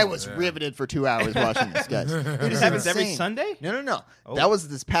And fun. I was riveted for 2 hours watching this, guys. It is happens every insane. Sunday? No. Oh. That was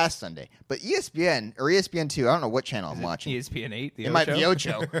this past Sunday. But ESPN or ESPN 2, I don't know what channel I'm watching. ESPN 8. The It might Ocho? be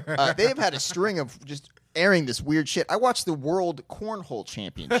Ocho. They've had a string of just airing this weird shit. I watched the World Cornhole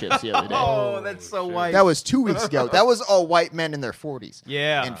Championships the other day. Oh, that's so shit. white. That was 2 weeks ago. That was all white men in their 40s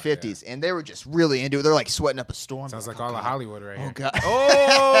Yeah. and 50s. And they were just really into it. They're like sweating up a storm. Sounds like all of Hollywood right Oh, here. God.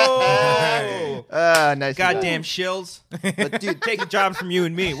 Oh, Nice. Goddamn shills. But dude, Taking jobs from you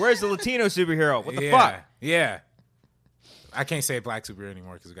and me. Where's the Latino superhero? What the yeah, fuck? Yeah. I can't say black superhero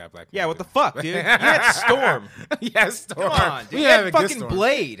anymore because we got black. Yeah, people. what the fuck, dude? You had Storm. Yes, Storm. Come on, dude. We You had had a good fucking Storm.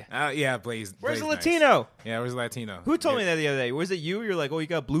 Blade. Yeah, Blaze. Where's the Blaze nice. Latino? Yeah, where's the Latino? Who told me that the other day? Was it you? You're like, oh, you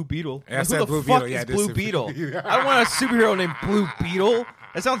got Blue Beetle. Yeah, I Like, said who the Blue fuck Beetle. Yeah, is this Blue is- Beetle? I don't want a superhero named Blue Beetle.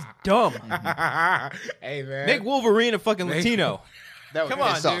 That sounds dumb. Hey man, Make Wolverine a fucking Latino. that would Come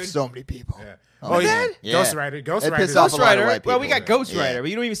on, piss off dude. so many people. Yeah. Oh, Oh, man. yeah. Yeah. Ghost Rider. Ghost It Rider. pissed off Ghost a lot of Rider. white Well, we people. got Ghost Yeah. Rider, but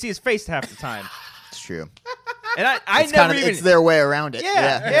you don't even see his face half the time. It's true. And I It's never kind of even. it's their way around it.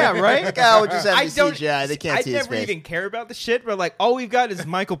 Yeah, right. Like, oh, we'll just have I the don't. CGI. They can't I see his never face. even care about the shit, but like all we've got is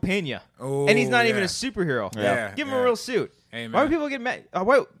Michael Pena, Oh, and he's not even yeah. a superhero. Yeah, Give him yeah. a real suit. Hey, Why man. do people get mad?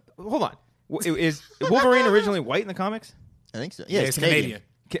 Wait, hold on. Is Wolverine originally white in the comics? I think so. Yeah, Yeah, it's Canadian.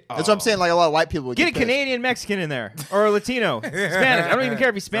 That's what I'm saying. Like a lot of white people would Get a pissed. Canadian Mexican in there or a Latino, Spanish. I don't even care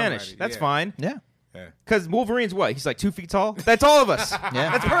if he's Spanish. Somebody, That's yeah. fine. Yeah. Because Wolverine's what? He's like 2 feet tall. That's all of us.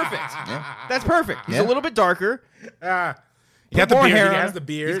 Yeah. That's perfect. Yeah. That's perfect. He's Yeah. a little bit darker. He got the More beard. hair He on has him. the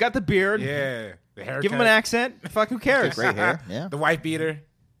beard. He's got the beard. Yeah. The haircut. Give him an accent. Fuck, who cares? Great hair. Yeah. The white beater.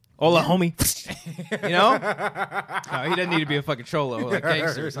 Hola, homie. You know? No, he doesn't need to be a fucking cholo like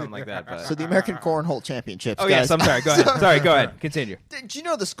gangster or something like that. But. So the American Cornhole Championships. Oh, guys. yes, I'm sorry. Go ahead. Sorry, go ahead. Continue. Did you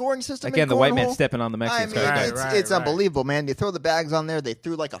know the scoring system? Again, in the white man cornhole? stepping on the I Mexican. mean, Sorry. it's, Right, it's right. unbelievable, man. They throw the bags on there. They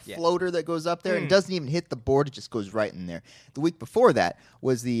threw like a floater that goes up there and doesn't even hit the board. It just goes right in there. The week before that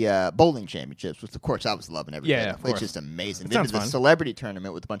was the bowling championships, which of course I was loving every Yeah, day. of It's course. just amazing. That They sounds did the fun. celebrity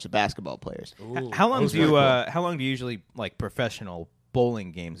tournament with a bunch of basketball players. Ooh, How long those do you? really cool. How long do you usually like professional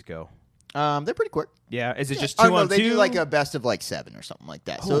bowling games go? They're pretty quick. Yeah, is it just Oh, 2 no, on 2? they do like a best of like 7 or something like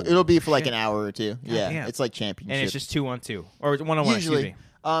that. So Holy it'll be for like shit. an hour or two. Yeah, damn. it's like championship. and it's just 2 on 2 or 1 on 1. Excuse Usually,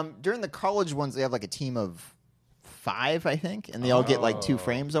 me. during the college ones, they have like a team of 5, I think, and they all get like 2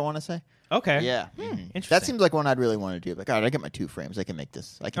 frames. I want to say. Okay. Yeah, Interesting. that seems like one I'd really want to do. Like, all right, I get my 2 frames. I can make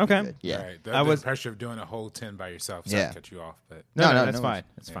this. I can. Okay. Be good. Yeah. Right. I The was- pressure of doing a whole 10 by yourself. So Yeah. I cut you off, but No, No, that's no fine. worries.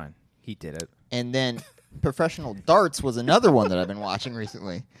 That's fine. He did it. And then professional darts was another one that I've been watching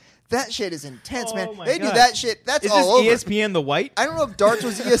recently. That shit is intense, Oh man. my They do God. that shit. That's Is all this over. ESPN the white? I don't know if darts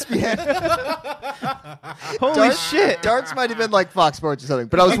was ESPN. Holy darts, shit! Darts might have been like Fox Sports or something.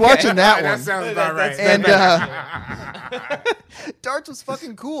 But I was watching that that one. sounds about right. And darts was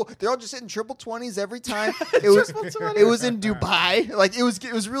fucking cool. They're all just hitting triple 20s every time. It was in Dubai. Like it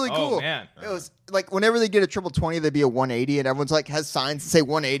was really Oh, cool. man. It was like whenever they get a triple 20, there'd be a 180, and everyone's like has signs that say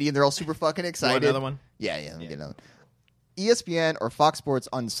 180, and they're all super fucking excited. another one? Yeah. You know. ESPN or Fox Sports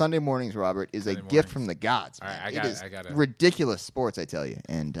on Sunday mornings, Robert, is a Sunday gift mornings. from the gods. All Man. right, It is I got it. ridiculous sports, I tell you,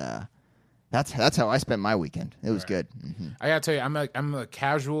 and that's how I spent my weekend. It was good. I gotta tell you, I'm a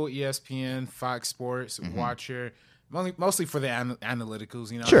casual ESPN, Fox Sports watcher, mostly for the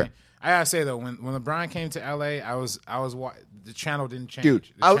analyticals. You know, Sure. I gotta say though, when LeBron came to LA, the channel didn't change. Dude,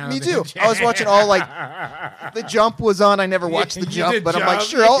 The channel me didn't too. I was change. watching all like the jump was on. I never watched the you jump, did but I'm like, Jump.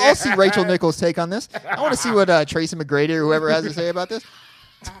 sure, I'll see Rachel Nichols' take on this. I want to see what Tracy McGrady or whoever has to say about this.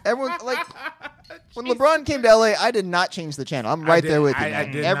 Everyone like when LeBron came to LA, I did not change the channel. I'm right there with you. I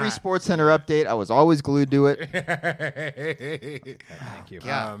man. did Every not. Sports Center update, I was always glued to it. Thank you.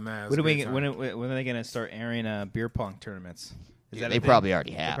 Oh man, When are they going to start airing beer pong tournaments? Is that a They thing? probably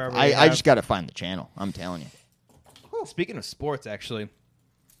already have. probably I have. just got to find the channel. I'm telling you. Speaking of sports, actually,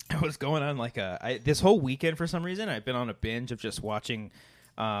 I was going on like this whole weekend for some reason. I've been on a binge of just watching,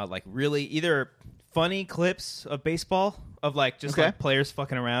 like really either funny clips of baseball of like just Okay. like players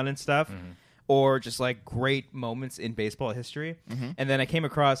fucking around and stuff, or just like great moments in baseball history. And then I came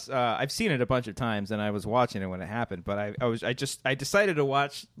across, I've seen it a bunch of times, and I was watching it when it happened. But I decided to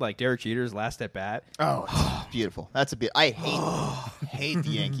watch like Derek Jeter's last at bat. Oh, it's beautiful. That's a bit. I hate the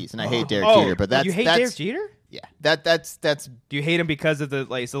Yankees and I hate Derek Oh, Jeter, but that's you hate that's, Derek Jeter? Yeah, that's Do you hate him because of the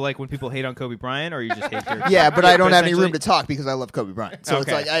like? So like when people hate on Kobe Bryant, or you just hate Derek? yeah, but I don't have any essentially- room to talk because I love Kobe Bryant. So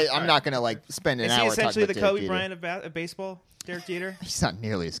Okay. it's like I'm not gonna like spend an Is hour he talking essentially about the Derek Kobe Jeter. Bryant of baseball, Derek Jeter? He's not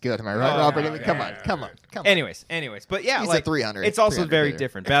nearly as good. Am I right, Oh, Robert? yeah, I mean, yeah, come on. Anyways, but yeah, He's a like 300 It's also 300 very hitter.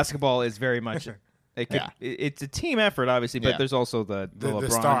 different. Basketball is very much. It's a team effort, obviously, but Yeah. there's also the The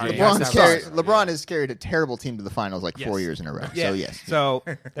LeBron. star, James. yeah. LeBron has carried a terrible team to the finals like 4 Yes. years in a row. Yeah. So yes, So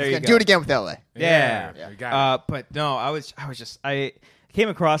there you go. do it again with LA. Yeah. we got it. But no, I came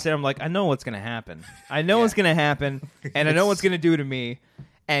across it. I'm like, I know what's gonna happen. I know what's gonna happen, and I know what's gonna do to me.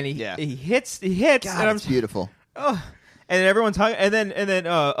 And he hits, God, and I'm it's beautiful. oh, and then everyone's talking, and then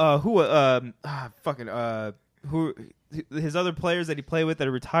who his other players that he played with that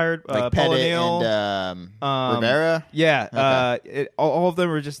are retired. Like Paul Pettit O'Neill, and Rivera. Yeah, all of them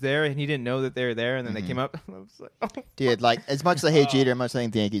were just there, and he didn't know that they were there, and then they came up. I was like, oh. Dude, like as much as I hate Jeter, as much as I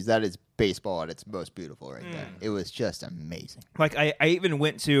think the Yankees, that is baseball at its most beautiful right there. It was just amazing. Like I even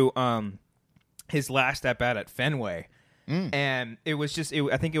went to his last at bat at Fenway, and it was just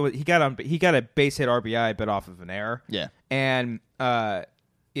I think it was he got a base hit RBI, but off of an error. Yeah, and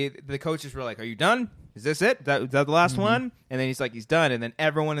the coaches were like, "Are you done? Is this it? Is that the last one?" And then he's like, "He's done." And then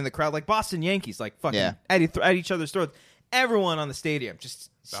everyone in the crowd, like Boston Yankees, like fucking at each other's throats. Everyone on the stadium just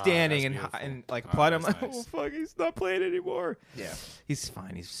standing and like applauding. I'm like, nice. "Oh fuck, he's not playing anymore." Yeah, he's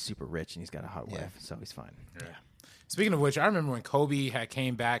fine. He's super rich and he's got a hot wife, so he's fine. Yeah. Speaking of which, I remember when Kobe had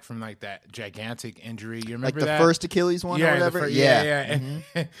came back from like that gigantic injury. You remember like the that? First Achilles one or whatever? Yeah.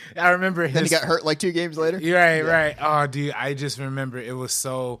 I remember Then he got hurt like 2 games later? Right. Oh, dude, I just remember it was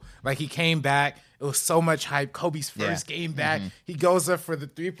so, like he came back. It was so much hype. Kobe's first game back. He goes up for the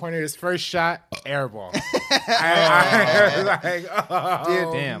 3-pointer, his first shot, airball. I was like, oh,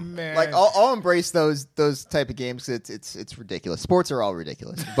 dude, damn. Man. Like I'll embrace those type of games. It's ridiculous. Sports are all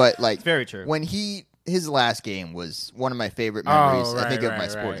ridiculous. But like it's very true. When his last game was one of my favorite memories. I think of my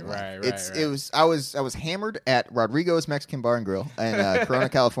sporting life. It was I was hammered at Rodrigo's Mexican Bar and Grill in Corona,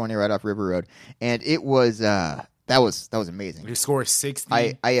 California, right off River Road, and it was that was amazing. You scored 60.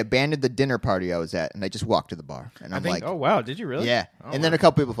 I abandoned the dinner party I was at, and I just walked to the bar. And I'm like, oh wow, did you really? Yeah. Oh, and then a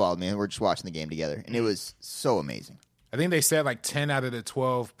couple people followed me, and we're just watching the game together, and it was so amazing. I think they said like 10 out of the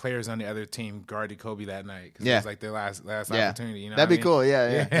 12 players on the other team guarded Kobe that night because it was like their last opportunity. You know, that'd be cool.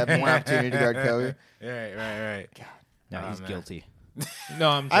 Yeah. Have one opportunity to guard Kobe. Right. God. No, he's guilty. No,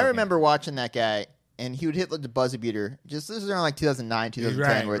 I'm joking. I remember watching that guy, and he would hit like the buzzer beater. This is around like 2009,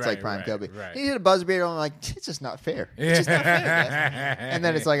 2010, where it's like prime Kobe. Right. He hit a buzzer beater, and I'm like, it's just not fair. It's just not fair, guys. And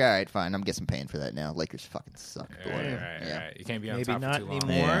then it's like, all right, fine, I'm getting paying for that now. Lakers fucking suck. Right. You can't be on Maybe top not for too long.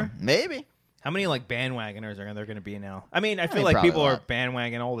 anymore. Yeah, maybe. How many like bandwagoners are there going to be now? I mean, I feel like people are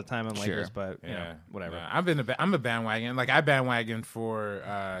bandwagon all the time on Lakers, but you know, whatever. I'm a bandwagon. Like I bandwagon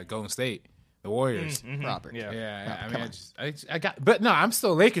for Golden State, the Warriors. Robert. Yeah. I mean, I got, but no, I'm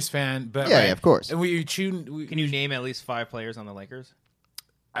still a Lakers fan. But yeah, of course. And can you name at least 5 players on the Lakers?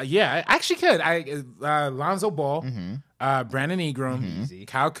 Yeah, I actually could. Lonzo Ball, Brandon Ingram,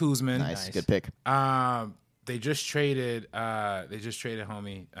 Kyle Kuzma. Nice, good pick. They just traded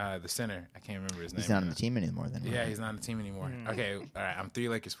homie, the center. I can't remember his name. He's not on the team anymore then. Yeah, he's not on the team anymore. Okay, all right. I'm 3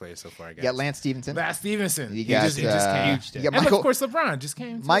 Lakers players so far, I guess. You got Lance Stevenson. He just came. You got And of course, LeBron just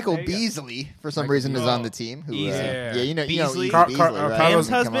came. Michael Beasley, for some reason, is on the team. Who, you know Beasley. Beasley, Carlos' right?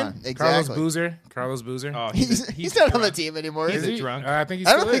 husband? Exactly. Carlos Boozer. Oh, he's not on the team anymore. He's Is he? a drunk. I think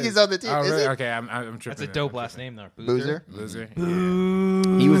I don't think he's on the team. Oh, is really? he? Okay, I'm tripping. That's a dope last name, though. Boozer. Loser.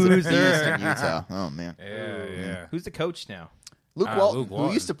 He was a beast in Utah. Oh man. Yeah. Who's the coach now? Luke Walton,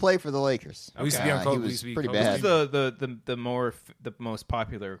 who used to play for the Lakers. He used to be on Kobe. He was pretty Who's bad. the most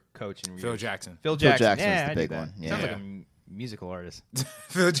popular coach in Phil Jackson. Phil Jackson. Jackson's Yeah, the I big knew that. one. Yeah. Sounds like a musical artist.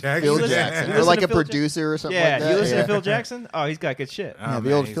 Phil Jackson. Phil listen- Jackson. you Or listen like to a Phil producer or something Yeah, like that. you listen to Phil Jackson? Oh, he's got good shit. Yeah, the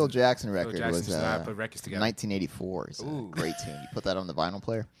man, old he's Phil a- Jackson Phil record Jackson was used to put records together. 1984. It's a great tune. You put that on the vinyl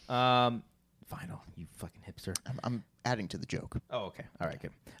player. Vinyl, you fucking hipster. I'm adding to the joke. Oh, okay. All right,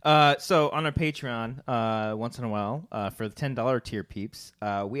 good. So on our Patreon, once in a while, for the $10 tier peeps,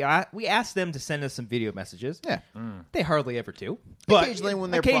 we ask them to send us some video messages. Yeah. They hardly ever do. But Occasionally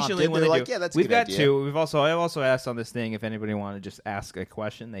when they're prompted, when they're they like, do. yeah, that's a We've good got idea. 2. I've also asked on this thing if anybody want to just ask a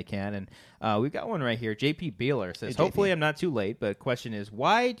question, they can. And we've got one right here. JP Beeler says, Hey, JP. hopefully I'm not too late, but question is,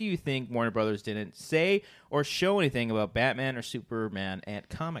 why do you think Warner Brothers didn't say or show anything about Batman or Superman at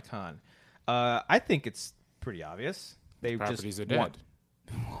Comic-Con? I think it's pretty obvious. They Properties just are dead.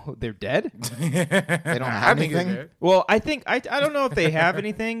 They're dead? They don't have anything. Well, I think I don't know if they have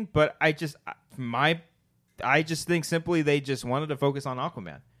anything, but I just think simply they just wanted to focus on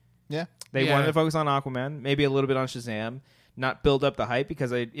Aquaman. Yeah. They wanted to focus on Aquaman, maybe a little bit on Shazam, not build up the hype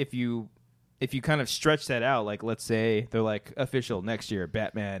because if you kind of stretch that out, like let's say they're like official next year,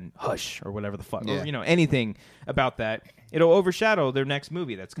 Batman Hush or whatever the fuck, or anything about that, it'll overshadow their next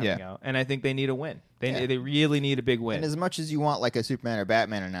movie that's coming out, and I think they need a win. They really need a big win. And as much as you want like a Superman or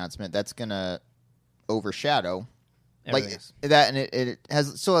Batman announcement, that's gonna overshadow Everything like else. that, and it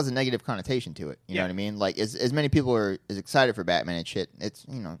still has a negative connotation to it. You know what I mean? Like as many people are as excited for Batman and shit. It's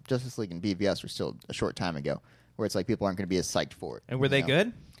Justice League and BVS were still a short time ago, where it's like people aren't going to be as psyched for it. And were they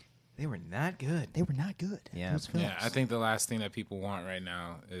good? They were not good. They were not good. Yeah. Those films. Yeah, I think the last thing that people want right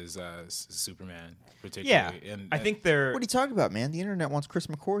now is Superman, particularly. Yeah, And I think they're. What are you talking about, man? The internet wants Chris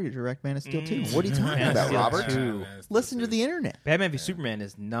McQuarrie to direct Man of Steel 2. Mm. What are you talking Man of about, Steel Robert? 2. Man of Steel Listen to 2. the internet. Batman v Superman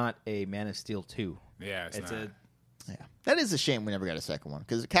is not a Man of Steel 2. Yeah, it's not. Yeah, that is a shame we never got a second one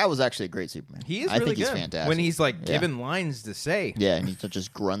because Cal was actually a great Superman. He is I really think good. he's fantastic. When he's like given lines to say. Yeah, and he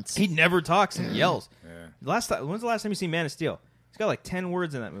just grunts. He never talks and yells. Yeah. When's the last time you seen Man of Steel? He's got like 10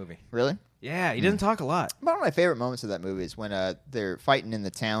 words in that movie. Really? Yeah, he doesn't talk a lot. One of my favorite moments of that movie is when they're fighting in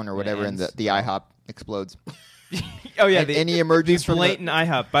the town or whatever, and the IHOP explodes. Oh yeah, and he emerges from blatant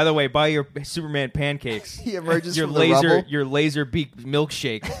IHOP. By the way, buy your Superman pancakes. He emerges your from laser, the rubble. your laser beak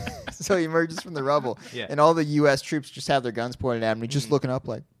milkshake. So he emerges from the rubble, Yeah. and all the U.S. troops just have their guns pointed at him. And he's just looking up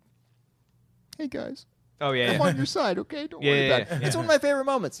like, "Hey guys, Oh yeah, I'm yeah. on your side, okay? Don't Yeah, worry yeah, about it." yeah. It's one of my favorite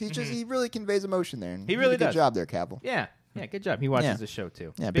moments. He really conveys emotion there. And He you really did a does. good job there, Cavill. Yeah, good job. He watches Yeah. this show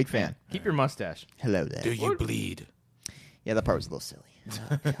too. Yeah, big fan. Keep your mustache, Hello there. Do you bleed? Yeah, that part was a little silly.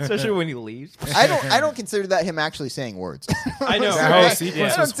 especially when he leaves. I don't consider that him actually saying words. I know. That whole right?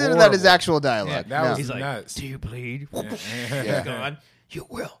 sequence I don't was consider that his horrible. actual dialogue. that No. was He's like, nuts. "Do you bleed?" Yeah. Gone. You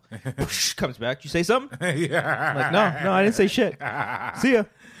will. Comes back. You say something? Yeah. I'm like, no, I didn't say shit. See ya.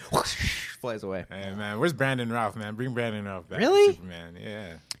 Flies away. Hey man, where's Brandon Routh, man? Bring Brandon Routh back. Really? Superman.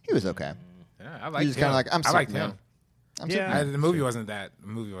 Yeah. He was okay. Yeah, I like He was kind of like, I'm I liked Superman. him. I'm Yeah. Superman. The movie wasn't that. The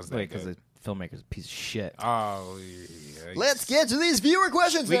movie wasn't Wait, that because good. the filmmaker's a piece of shit. Oh, yeah. Let's get to these viewer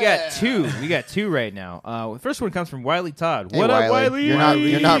questions. We then. got two. We got two right now. The first one comes from Wiley Todd. Hey, What up, Wiley? You're not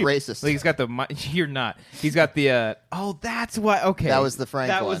racist. Like, he's got the. You're not. He's got the. Oh, that's why. Okay, That was the Frank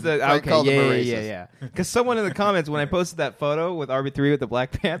That one. was the. Frank Okay, called him a yeah. racist. Because someone in the comments when I posted that photo with RB3 with the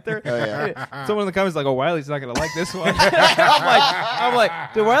Black Panther, Oh, yeah. someone in the comments like, "Oh, Wiley's not gonna like this one." I'm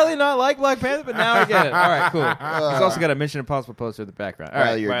like, did Wiley not like Black Panther? But now I get it. All right, cool. He's also got a Mission Impossible poster in the background. All right,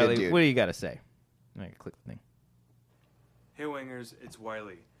 Wiley, you're a good Wiley, dude. what do you got to say? I can click the thing. Hey Wingers, it's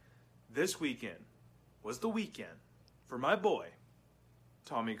Wiley. This weekend was the weekend for my boy,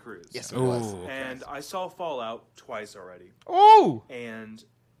 Tommy Cruise. Yes, it was. Ooh. And I saw Fallout twice already. Oh, And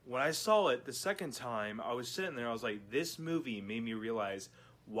when I saw it the second time, I was sitting there, I was like, this movie made me realize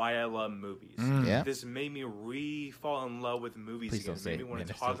why I love movies. Yeah. This made me fall in love with movies Please again. don't It say made me want Man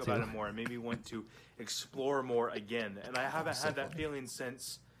to of talk Steel about 2. it more. It made me want to explore more again. And I haven't had that feeling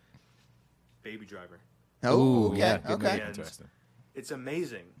since Baby Driver. Oh, Ooh, okay. yeah, good Okay. And Interesting. it's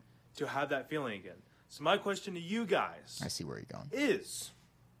amazing to have that feeling again. So my question to you guys I see where you're going. is,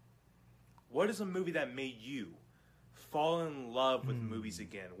 what is a movie that made you fall in love with movies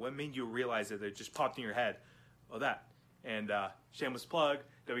again? What made you realize that it just popped in your head? Oh, that. And shameless plug,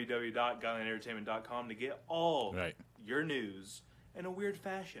 www.guylandentertainment.com to get all Right. your news in a weird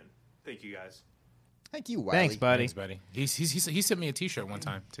fashion. Thank you, guys. Thank you, Wiley. thanks, buddy. Thanks, buddy. He sent me a T-shirt one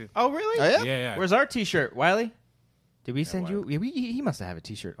time too. Oh, really? Oh, yeah? Yeah. Where's our T-shirt, Wiley? Did we send you? Wiley. Yeah, he must have a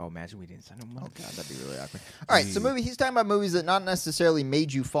T-shirt. Oh, imagine we didn't send him one. Oh, God, that'd be really awkward. All right, so he's talking about movies that not necessarily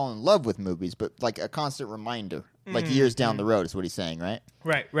made you fall in love with movies, but like a constant reminder, like years down the road is what he's saying, right?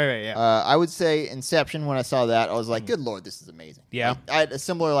 Right, yeah. I would say Inception, when I saw that, I was like, good Lord, this is amazing. Yeah. Like, I had a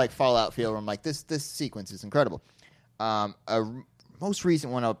similar like Fallout feel where I'm like, this sequence is incredible. Most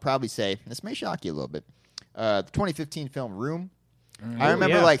recent one I would probably say, and this may shock you a little bit, the 2015 film Room. I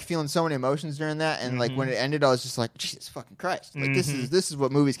remember yeah. like feeling so many emotions during that, and like when it ended, I was just like, Jesus fucking Christ! Like this is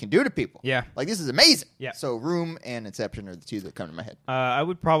what movies can do to people. Yeah. like this is amazing. Yeah. So Room and Inception are the two that come to my head. I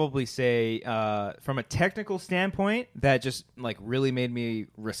would probably say, from a technical standpoint, that just like really made me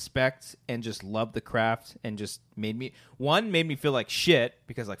respect and just love the craft, and just made me feel like shit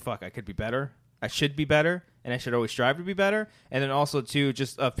because like fuck, I could be better. I should be better, and I should always strive to be better. And then also too,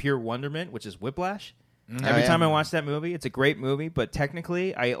 just a pure wonderment, which is Whiplash. Every time I watch that movie, it's a great movie, but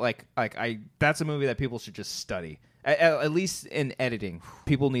technically, I that's a movie that people should just study. At least in editing,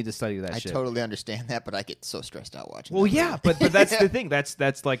 people need to study that I shit. totally understand that, but I get so stressed out watching. Well, that yeah, movie. but that's the thing.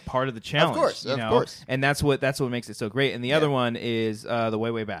 That's like part of the challenge. course, you of know? course. And that's what makes it so great. And the other one is the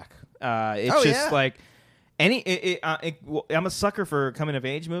Way Back. It's Oh, just yeah. like I'm a sucker for coming of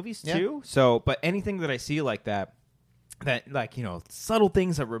age movies Yeah. too. So, but anything that I see like that like subtle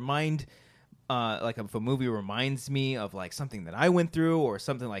things that remind. Like if a movie reminds me of like something that I went through, or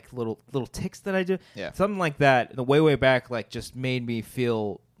something like little ticks that I do, something like that. The Way Back like just made me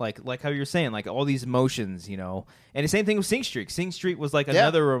feel like how you're saying, like all these emotions, And the same thing with Sing Street. Sing Street was like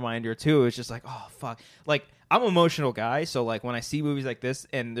another reminder too. It's just like, oh fuck, like I'm an emotional guy, so like when I see movies like this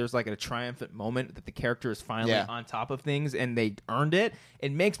and there's like a triumphant moment that the character is finally on top of things and they earned it,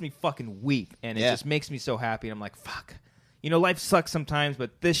 it makes me fucking weep, and it just makes me so happy. And I'm like, fuck. Life sucks sometimes,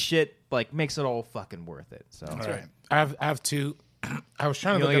 but this shit like makes it all fucking worth it. So That's right. I have two. I was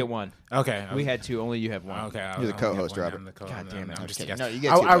trying You to only look get up. one. Okay, We had two. Only you have one. Okay, You're the co-host, Robert. God damn it. I'm just kidding. kidding. No, you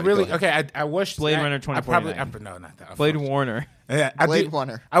get two, I buddy. really Go ahead. okay. I watched Blade that. Runner I 2049. no, not that. Blade Warner. Yeah, Blade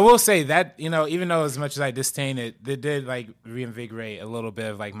Runner. I will say that even though as much as I disdain it, it did like reinvigorate a little bit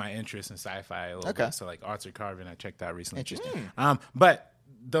of like my interest in sci-fi. A little Okay. bit. So like Arthur Carvin, I checked out recently. Interesting. But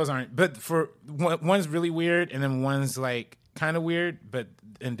those aren't. But for one's really weird, and then one's like kind of weird, but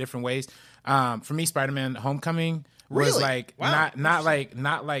in different ways. For me, Spider-Man: Homecoming was Really? like Wow.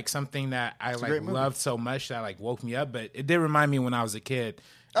 not like something that I a like great movie. loved so much that like woke me up, but it did remind me when I was a kid.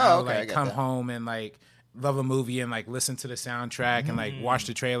 Oh, I would, okay, I like get come that. home and like love a movie and like listen to the soundtrack and like watch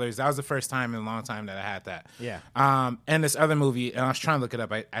the trailers. That was the first time in a long time that I had that. Yeah. And this other movie, and I was trying to look it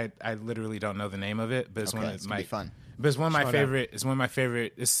up. I literally don't know the name of it, but it's Okay, one it's of gonna my be fun. But it's one of my Show it favorite. It's one of my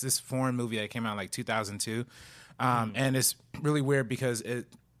favorite. It's this foreign movie that came out in like 2002, and it's really weird because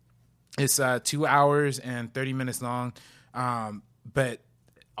it's 2 hours and 30 minutes long, but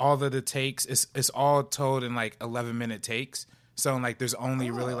all of the takes it's all told in like 11-minute takes. So like there's only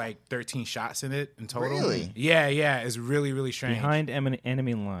really like 13 shots in it in total. Really? Yeah, it's really really strange. Behind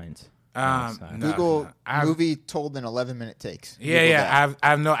enemy lines. No, Google I've- movie told in 11-minute takes. Yeah, Google yeah. that.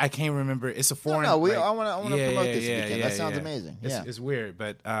 I've no. I can't remember. It's a foreign. No, like- I want to promote this yeah, weekend. yeah, That sounds yeah. amazing. It's, Yeah. it's weird,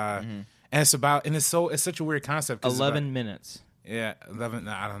 but and it's about it's such a weird concept. 'cause it's 11 minutes. about- yeah, 11.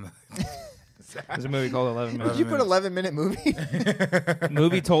 No, I don't know. There's a movie called 11 Did Minutes. you put 11-minute movie?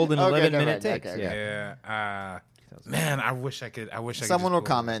 movie told in Okay, 11 never minute mind. takes. Okay, okay. Yeah. Yeah. Man, I wish I could. I wish I. Someone could will just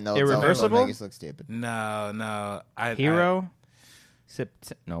pull it. comment and they'll Irreversible? make us look stupid. No. Hero.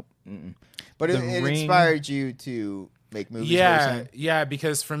 Nope. But The it Ring. inspired you to make movies. what you're saying? Yeah.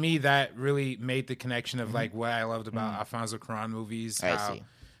 Because for me, that really made the connection of like what I loved about Alfonso Cuarón movies. I how- see.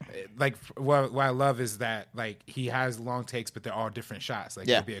 Like what I love is that like he has long takes, but they're all different shots. Like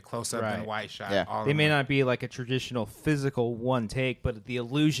Yeah. it'll be a close up and a Right. wide shot. Yeah. all They in may one. not be like a traditional physical one take, but the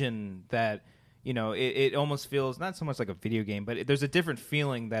illusion that it almost feels not so much like a video game, but there's a different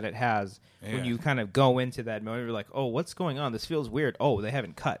feeling that it has Yeah. when you kind of go into that moment. You're like, oh, what's going on? This feels weird. Oh, they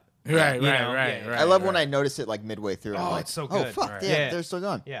haven't cut. Right. You know? Yeah. Right. I love when I notice it like midway through. and I'm Oh, like, it's so Oh good. fuck! Right. Yeah, Yeah. they're still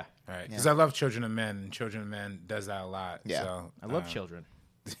going. Yeah, Right, because I love Children of Men, and Children of Men does that a lot. Yeah. So, I love children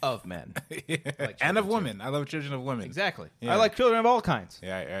of men. and of women. I love Children of Women. Exactly. Yeah. I like children of all kinds.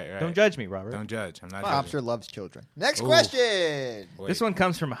 Yeah, right. Don't judge me, Robert. Don't judge. I'm not judging. Lobster loves children. Next Ooh. question. Wait. This one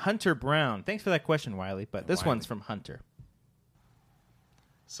comes from Hunter Brown. Thanks for that question, Wiley. But this Wiley. one's from Hunter.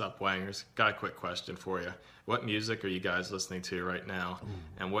 Sup, Wangers? Got a quick question for you. What music are you guys listening to right now?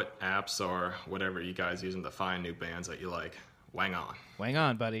 And what apps or whatever you guys using to find new bands that you like? Wang on. Wang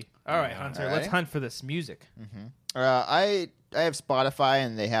on, buddy. All right, Hunter. All Let's right. hunt for this music. I have Spotify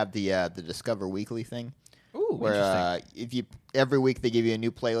and they have the Discover Weekly thing. Ooh, Where interesting. if you every week they give you a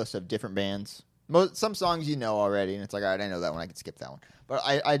new playlist of different bands. Some songs you know already, and it's like, all right, I know that one. I can skip that one. But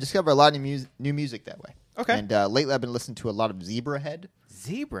I discover a lot of new music that way. Okay. And lately I've been listening to a lot of Zebrahead.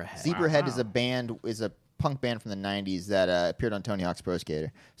 Zebrahead. Zebrahead is a punk band from the '90s that appeared on Tony Hawk's Pro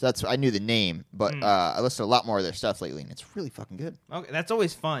Skater. So I knew the name, but I listened to a lot more of their stuff lately, and it's really fucking good. Okay, that's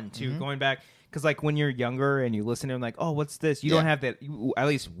always fun too. Going back because like when you're younger and you listen to them, like, oh, what's this? You don't have that. At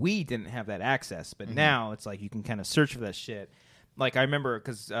least we didn't have that access, but now it's like you can kind of search for that shit. Like I remember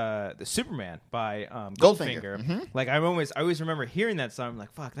because the Superman by Goldfinger. Like I always remember hearing that song. I'm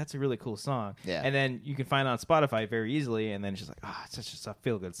like, fuck, that's a really cool song. Yeah. And then you can find it on Spotify very easily, and then it's just like, it's such a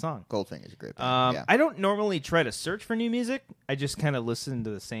feel good song. Goldfinger's a great band. Yeah. I don't normally try to search for new music. I just kind of listen to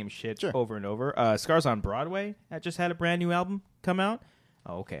the same shit Sure. over and over. Scars on Broadway that just had a brand new album come out.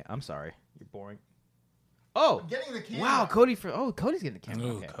 Oh, okay. I'm sorry. You're boring. Oh, Getting the camera. wow, Cody's getting the camera.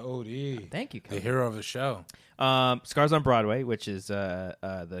 Ooh, Okay. Cody. Thank you, The Cody. hero of the show. Scars on Broadway, which is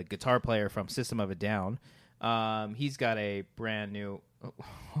the guitar player from System of a Down. He's got a brand new.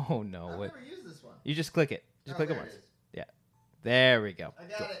 Oh no! What? used this one. You just click it. Just click it there it once. is. Yeah. There we go. I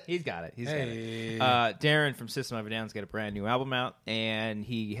got Cool. it. He's got it. He's Hey. got it. Darren from System of a Down's got a brand new album out, and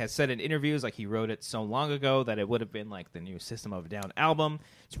he has said in interviews like he wrote it so long ago that it would have been like the new System of a Down album.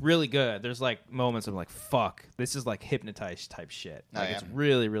 It's really good. There's like moments of like, fuck, this is like hypnotized type shit. Oh, Like yeah. it's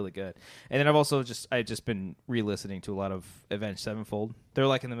really, really good. And then I've just been re-listening to a lot of Avenged Sevenfold. They're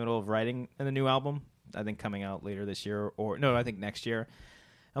like in the middle of writing the new album. I think coming out later this year, or no, I think next year.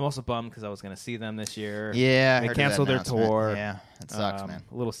 I'm also bummed because I was going to see them this year. Yeah, I they heard of that canceled their announcement. tour. Yeah, it sucks, man.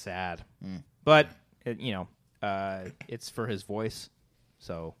 A little sad, but it's for his voice,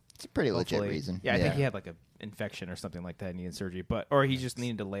 so It's a pretty legit hopefully- reason. Yeah, I think he had like a infection or something like that, and needed surgery, or he just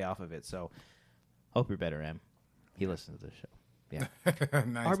needed to lay off of it. So, hope you're better, Em. He listens to this show. Yeah.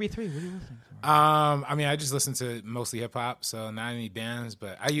 Nice. RB3, what are you listening to? I mean, I just listen to mostly hip hop, so not any bands,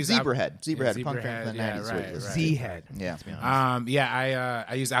 but I use Zebrahead. Zebrahead. Yeah, Punk Zebrahead, band from the yeah, 90s. right. Z-Head. Yeah.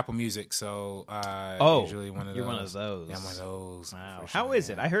 I use Apple Music, so usually one of those. You're one of those. Yeah, I'm one of those. Wow. for How sure, is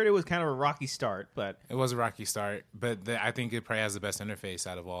it? yeah. I heard it was kind of a rocky start, but It was a rocky start, but I think it probably has the best interface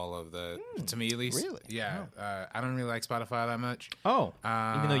out of all of the, to me at least. Really? Yeah. I don't really like Spotify that much.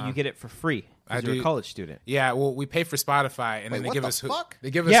 even though you get it for free I because you're do- a college student. Yeah, well, we pay for Spotify, and then Wait, they what give the us fuck?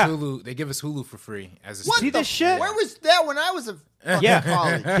 they give us Yeah. Hulu. They give us Hulu for free as a What See student. the this shit? Where was that when I was a fucking Yeah.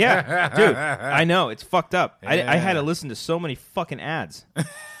 college? Yeah, dude, I know it's fucked up. I had to Yeah. listen to so many fucking ads. It's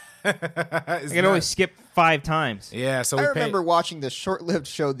I can only nuts. skip 5 times. Yeah, so I we remember pay. watching the short-lived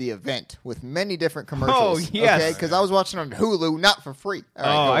show The Event with many different commercials. Oh, yes. Okay, because I was watching it on Hulu, not for free. All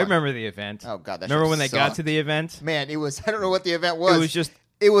right, Oh, go I on. remember the event. Oh, God, that remember shit when they got sucked. to the event? Man, it was. I don't know what the event was. It was just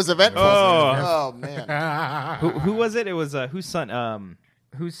It was eventful. Oh. Oh man. who was it? It was whose son?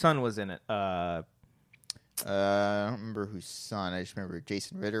 Whose son was in it? I don't remember whose son. I just remember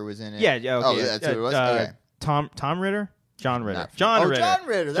Jason Ritter was in it. Yeah, okay. Oh, that's who it was. Okay. Tom Ritter? John Ritter. Not- John oh, Ritter. John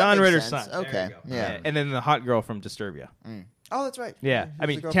Ritter. That John makes Ritter's sense. son. There Okay. you go. Yeah. And then the hot girl from Disturbia. Oh, that's right. Yeah. Who's I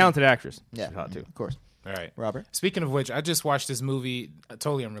mean, the girlfriend? talented actress. Yeah, She's hot too. of course. All right. Robert. Speaking of which, I just watched this movie,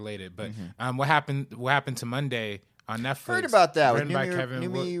 totally unrelated, but what happened to Monday on Netflix? Heard about that with Written by Kevin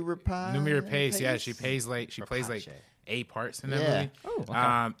Numi Numi Rapace. Yeah, she plays like 8 parts in that movie. Oh,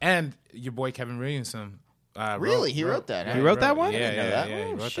 okay. And your boy Kevin Williamson. Really? He wrote that, huh? He wrote that one? Yeah, I didn't know yeah, that. yeah.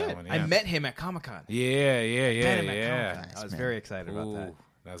 He Oh, wrote shit. that one. I Yeah. met him at Comic-Con. Yeah. Met him at Comic-Con. I was man. very excited about Ooh, that.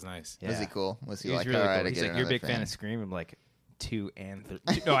 that was nice. Yeah. Was he cool? Was he, He was like, really all right, cool. I He's get like, you're a another big fan fan. of Scream? I'm like, 2 and 3.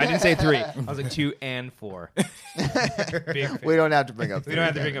 No, I didn't say 3. I was like 2 and 4. Big fan. We don't have to bring up. We don't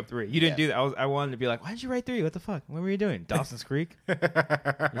have to three, bring up 3. You didn't do that. I wanted to be like, why did you write 3? What the fuck? What were you doing? Dawson's Creek?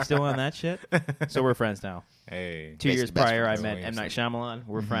 You still on that shit? So we're friends now. Hey. 2 years best prior, I friends. met M. Night Shyamalan.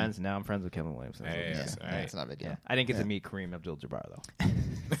 We're friends. Now I'm friends with Kevin Williamson. Hey, Yeah, yes, all yeah, right. it's not a big deal. Yeah. I didn't get to meet Kareem Abdul-Jabbar, though.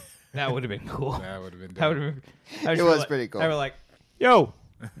 That would have been cool. That would have been That dope. would have been. It was pretty cool. I were like, yo.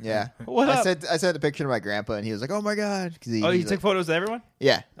 Yeah. What I up? sent a picture to my grandpa, and he was like, "Oh my god!" Cause Oh, you he's took like, photos of everyone?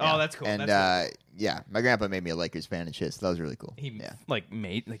 Yeah. Oh, yeah. that's cool. And That's yeah, my grandpa made me a Lakers fan and shit, so that was really cool. He yeah.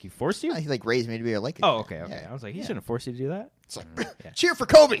 he forced you? He like raised me to be a Lakers. Oh, fan. okay. Yeah. I was like, he Yeah. shouldn't have forced you to do that. It's like, cheer for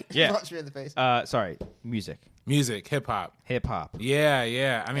Kobe. Yeah. Punch me in the face. Sorry, music, Music, hip hop. hip hop.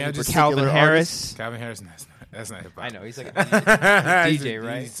 Yeah. I mean, I Any just particular Calvin artist? Harris. Calvin Harris. That's not hip hop. I know he's like a He's DJ, a-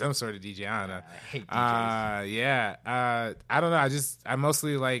 right? he's some sort of DJ. I don't know. I hate DJs. Yeah. I don't know. I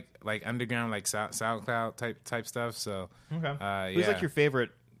mostly like underground, like SoundCloud type stuff. So Okay. yeah. Who's like your favorite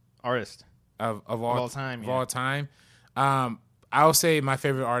artist? of all all time, Of yeah. all time. I'll say my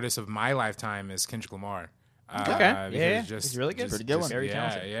favorite artist of my lifetime is Kendrick Lamar. Okay. because Yeah. just- He's really good. Pretty good one. Very yeah,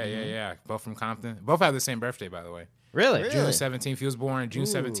 talented. Yeah. Both from Compton. Both have the same birthday, by the way. Really? Really? June 17th. He was born June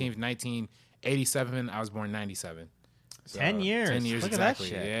 17th, 1987. I was born 97. So, 10 years. 10 years Look at that exactly.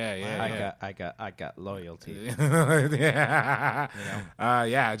 shit. Yeah. I got loyalty. Yeah.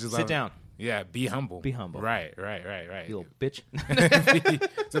 Yeah. I just Sit love down. Yeah. Be humble. Be humble. Right. You little bitch.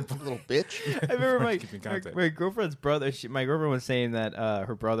 It's a- Little bitch. I remember Keep in contact. my girlfriend's brother. My girlfriend was saying that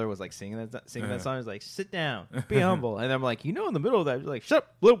her brother was like singing that song. He's like, "Sit down, be humble," and I'm like, in the middle of that, you're like, "Shut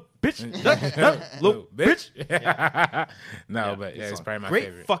up, little bitch, shut up, little bitch." No, but good yeah, it's song. probably my Great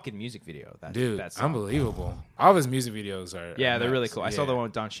favorite. fucking music video. Dude, that song. unbelievable. All of his music videos are Yeah, they're really nuts. cool. I saw the one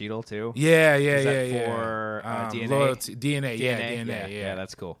with Don Cheadle too. Yeah, Is that yeah. for, DNA? Loyalty, DNA, yeah. Yeah,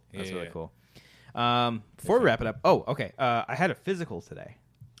 that's cool. That's Yeah, really yeah. cool. Before we wrap it up, okay. I had a physical today.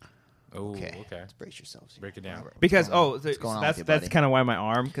 Oh, Okay. okay. Let's brace yourselves. Break it down. Because What's going on that's with you, buddy? kind of why my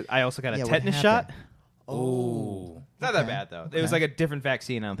arm. Cause I also got a Yeah, what tetanus shot. happened? Oh, It's not that bad though. It was like a different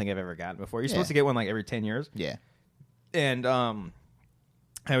vaccine. I don't think I've ever gotten before. You're supposed to get one like every 10 years. Yeah. And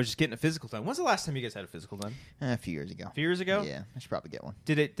I was just getting a physical done. When's the last time you guys had a physical done? A few years ago. A few years ago. Yeah, I should probably get one.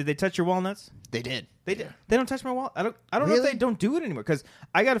 Did they touch your walnuts? They did. They did. They don't touch my wall. I don't know if Really? they don't do it anymore because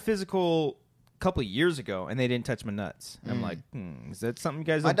I got a physical a couple of years ago and they didn't touch my nuts. And I'm like, is that something you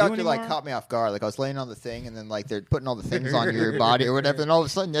guys My don't do doctor anymore? like caught me off guard. Like I was laying on the thing, and then like they're putting all the things on your body or whatever, and all of a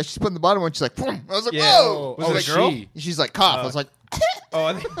sudden, yeah, she's putting the bottom one. She's like, boom. I was like, Yeah. whoa. Was it a girl? She's like, cough. I was like, Oh,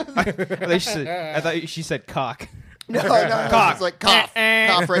 I thought she said cock. no. Cough. It's like cough,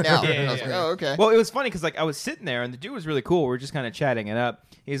 cough right now. Yeah, and I was yeah, like, oh, okay. Well, it was funny because like I was sitting there and the dude was really cool. We were just kind of chatting it up.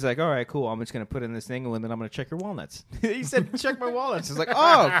 He's like, "All right, cool. I'm just gonna put in this thing and then I'm gonna check your walnuts." He said, "Check my walnuts." I was like,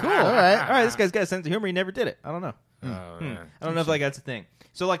 "Oh, cool. All right. This guy's got a sense of humor. He never did it. I don't know. Oh, man. I don't know if like that's a thing."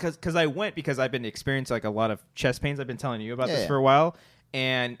 So like, because I went because I've been experiencing like a lot of chest pains. I've been telling you about this Yeah. for a while.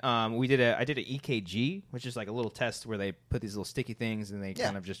 And I did an EKG, which is like a little test where they put these little sticky things and they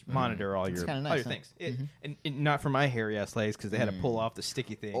kind of just monitor all your nice, things. And not for my hairy ass legs because they had to pull off the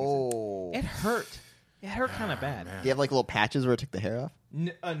sticky things. Oh. It hurt. It hurt kind of bad. Do you have like little patches where it took the hair off?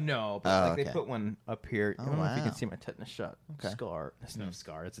 No, but they okay. put one up here. I don't know if you can see my tetanus shot scar. It's no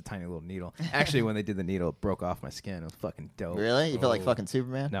scar. It's a tiny little needle. Actually, when they did the needle, it broke off my skin. It was fucking dope. Really? You feel like fucking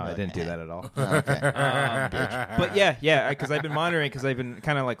Superman? No, I didn't do that at all. Okay. But yeah, because I've been monitoring because I've been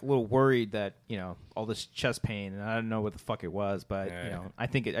kind of like a little worried that all this chest pain and I don't know what the fuck it was, but I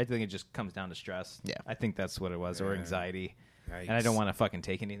think it just comes down to stress. Yeah, I think that's what it was, or anxiety. Yikes. And I don't want to fucking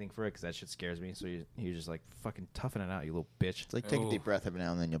take anything for it because that shit scares me. So you're just like fucking toughing it out, you little bitch. It's like take a deep breath every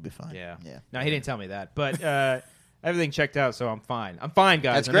now and then, you'll be fine. Yeah. Yeah. No, he didn't tell me that, but everything checked out, so I'm fine. I'm fine,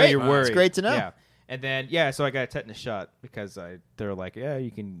 guys. That's I know great. You're worried. That's great to know. Yeah. And then so I got a tetanus shot because they're like, yeah,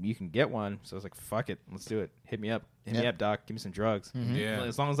 you can get one. So I was like, fuck it, let's do it. Hit me up, doc. Give me some drugs. Yeah.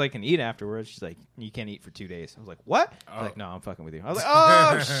 As long as I can eat afterwards. She's like, you can't eat for 2 days. I was like, what? She's like, no, I'm fucking with you. I was like,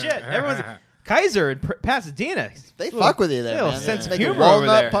 oh shit. Everyone's Kaiser in Pasadena. They fuck with you there, little man. sense of Making humor over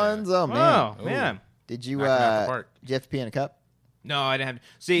walnut there. puns. Oh man. Oh man. Did you Knocking out the park. did you have to pee in a cup? No, I didn't have.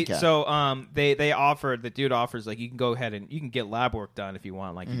 See, Okay. so they offered, the dude offers like you can go ahead and you can get lab work done if you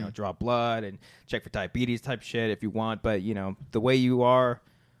want, like draw blood and check for diabetes type shit if you want. But the way you are,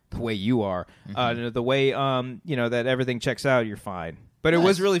 the way that everything checks out, you're fine. But it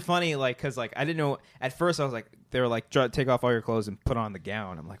was really funny, like, because like I didn't know at first. I was like, they were like, take off all your clothes and put on the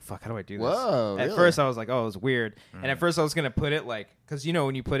gown. I'm like, fuck, how do I do this? Whoa, At really? first, I was like, oh, it was weird. And at first, I was gonna put it like, because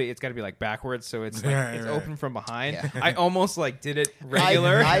when you put it, it's got to be like backwards, so it's like it's open from behind. Yeah. I almost like did it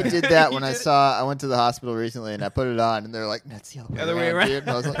regular. I did that when You I did it? I went to the hospital recently and I put it on and they're like, that's the other way around. Dude.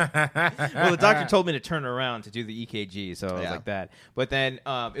 And I was like, Well, the doctor told me to turn around to do the EKG, so I was Yeah. like that. But then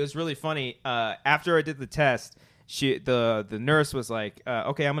it was really funny. After I did the test, the nurse was like,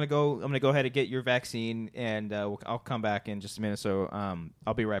 "Okay, I'm gonna go ahead and get your vaccine, and I'll come back in just a minute. So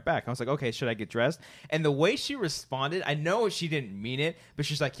I'll be right back." I was like, "Okay, should I get dressed?" And the way she responded, I know she didn't mean it, but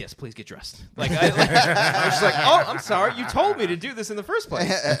she's like, "Yes, please get dressed." Like, I was like, "Oh, I'm sorry, you told me to do this in the first place."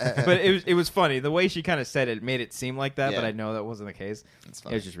 But it was funny the way she kind of said it, made it seem like that, but Yeah. I know that wasn't the case. It's It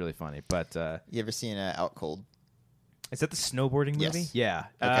funny. was just really funny. But You ever seen Out Cold? is that the snowboarding movie? Yes. Yeah,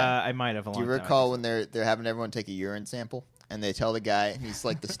 Okay. I might have. Do you recall when they're having everyone take a urine sample and they tell the guy, and he's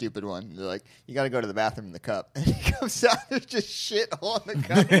like the stupid one, they're like, you got to go to the bathroom in the cup, and he comes out, there's just shit all in the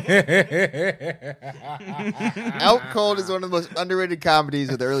cup. Out Cold is one of the most underrated comedies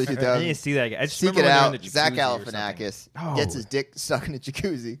of the early I need to 2000s. see that. I just Seek remember it when they're in out. the Zach jacuzzi or something. Galifianakis Oh. gets his dick stuck in a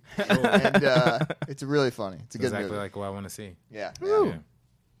jacuzzi, and it's really funny. It's a good Exactly movie. like what I want to see. Yeah. Yeah.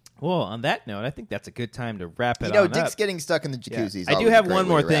 Well, on that note, I think that's a good time to wrap it You know, on dicks up. getting stuck in the Yeah. jacuzzi. is I do always a have great one way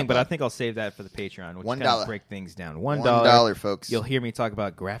more to thing, wrap but I up. think I'll save that for the Patreon, which kind $1. of break things down. $1, folks. You'll hear me talk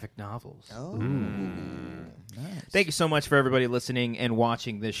about graphic novels. Oh, nice. Thank you so much for everybody listening and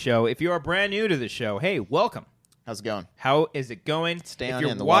watching this show. If you are brand new to the show, hey, welcome. How's it going? How is it going? Stay if on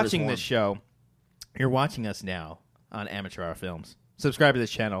you're in, the water's watching warm. this show, you're watching us now on Amateur Hour Films. Subscribe to this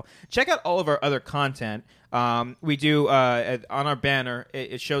channel. Check out all of our other content. We do on our banner.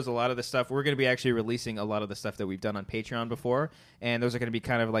 It shows a lot of the stuff. We're going to be actually releasing a lot of the stuff that we've done on Patreon before, and those are going to be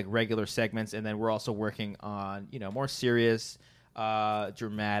kind of like regular segments. And then we're also working on more serious,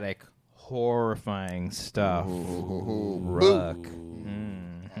 dramatic, horrifying stuff. Rook.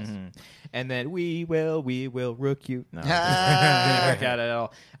 Mhm. And then we will rook you. No, it didn't work out at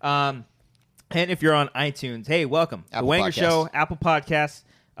all. And if you're on iTunes, hey, welcome. Apple The Wanger Podcasts. Show, Apple Podcasts,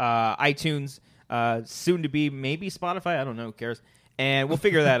 iTunes, soon to be maybe Spotify. I don't know. Who cares? And we'll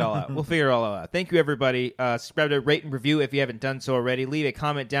figure that all out. We'll figure it all out. Thank you, everybody. Subscribe to rate and review if you haven't done so already. Leave a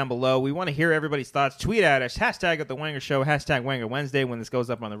comment down below. We want to hear everybody's thoughts. Tweet at us. Hashtag at The Wanger Show. Hashtag Wanger Wednesday when this goes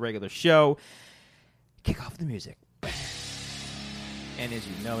up on the regular show. Kick off the music. And as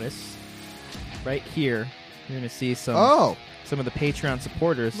you notice, right here, you're going to see some of the Patreon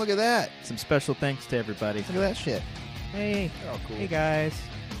supporters. Look at that. Some special thanks to everybody. Look at that shit. Hey, They're all cool. hey guys.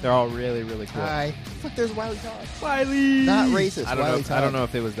 They're all really, really cool. Hi. Look, there's Wiley Todd. Wiley. Not racist. I don't Wiley know. Todd. I don't know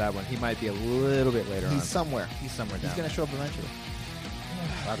if it was that one. He might be a little bit later on. He's somewhere. He's somewhere He's down. going to show up eventually.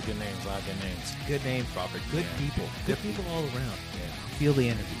 A lot of good names. Good name, Robert. Good Yeah. people. Good people all around. Yeah. Feel the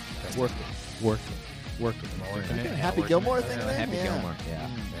energy. Working. Working it. Happy Gilmore thing there? Happy Yeah. Gilmore. Yeah.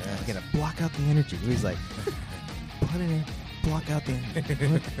 Mm, We're gonna block out the energy. He's like, put it in. Block out the energy.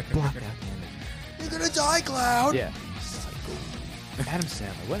 Block out the energy. You're going to die, Cloud. Yeah. Adam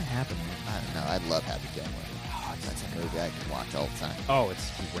Sandler. What happened, man? I don't know. I love Happy Gilmore. Oh, that's a movie I can watch all the time. Oh,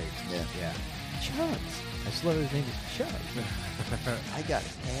 it's great. Yeah. Yeah. Chubbs. I swear his name is Chubbs. I got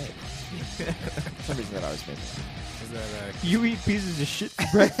his head. For some reason that I was thinking. Is that You eat pieces of shit for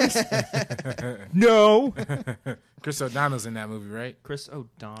breakfast? No. Chris O'Donnell's in that movie, right? Chris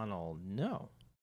O'Donnell, no.